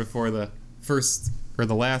future before the first or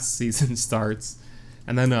the last season starts.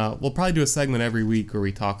 And then we'll probably do a segment every week where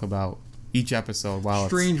we talk about each episode while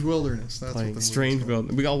Strange Wilderness. That's playing. what the Strange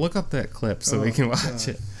Wilderness. We got to look up that clip so we can watch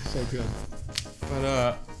it. So good.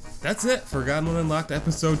 But that's it for Godmode Unlocked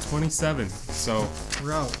episode 27. So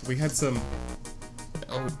we're out. We had some...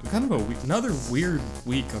 kind of another weird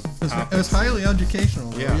week of topics. It was highly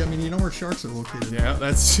educational. Yeah. I mean, you know where sharks are located. Yeah,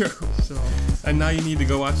 that's true. So. And now you need to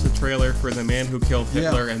go watch the trailer for The Man Who Killed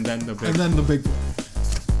Hitler and then the big. And then the big one.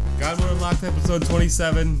 Godmode Unlocked episode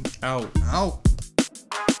 27 out. Out.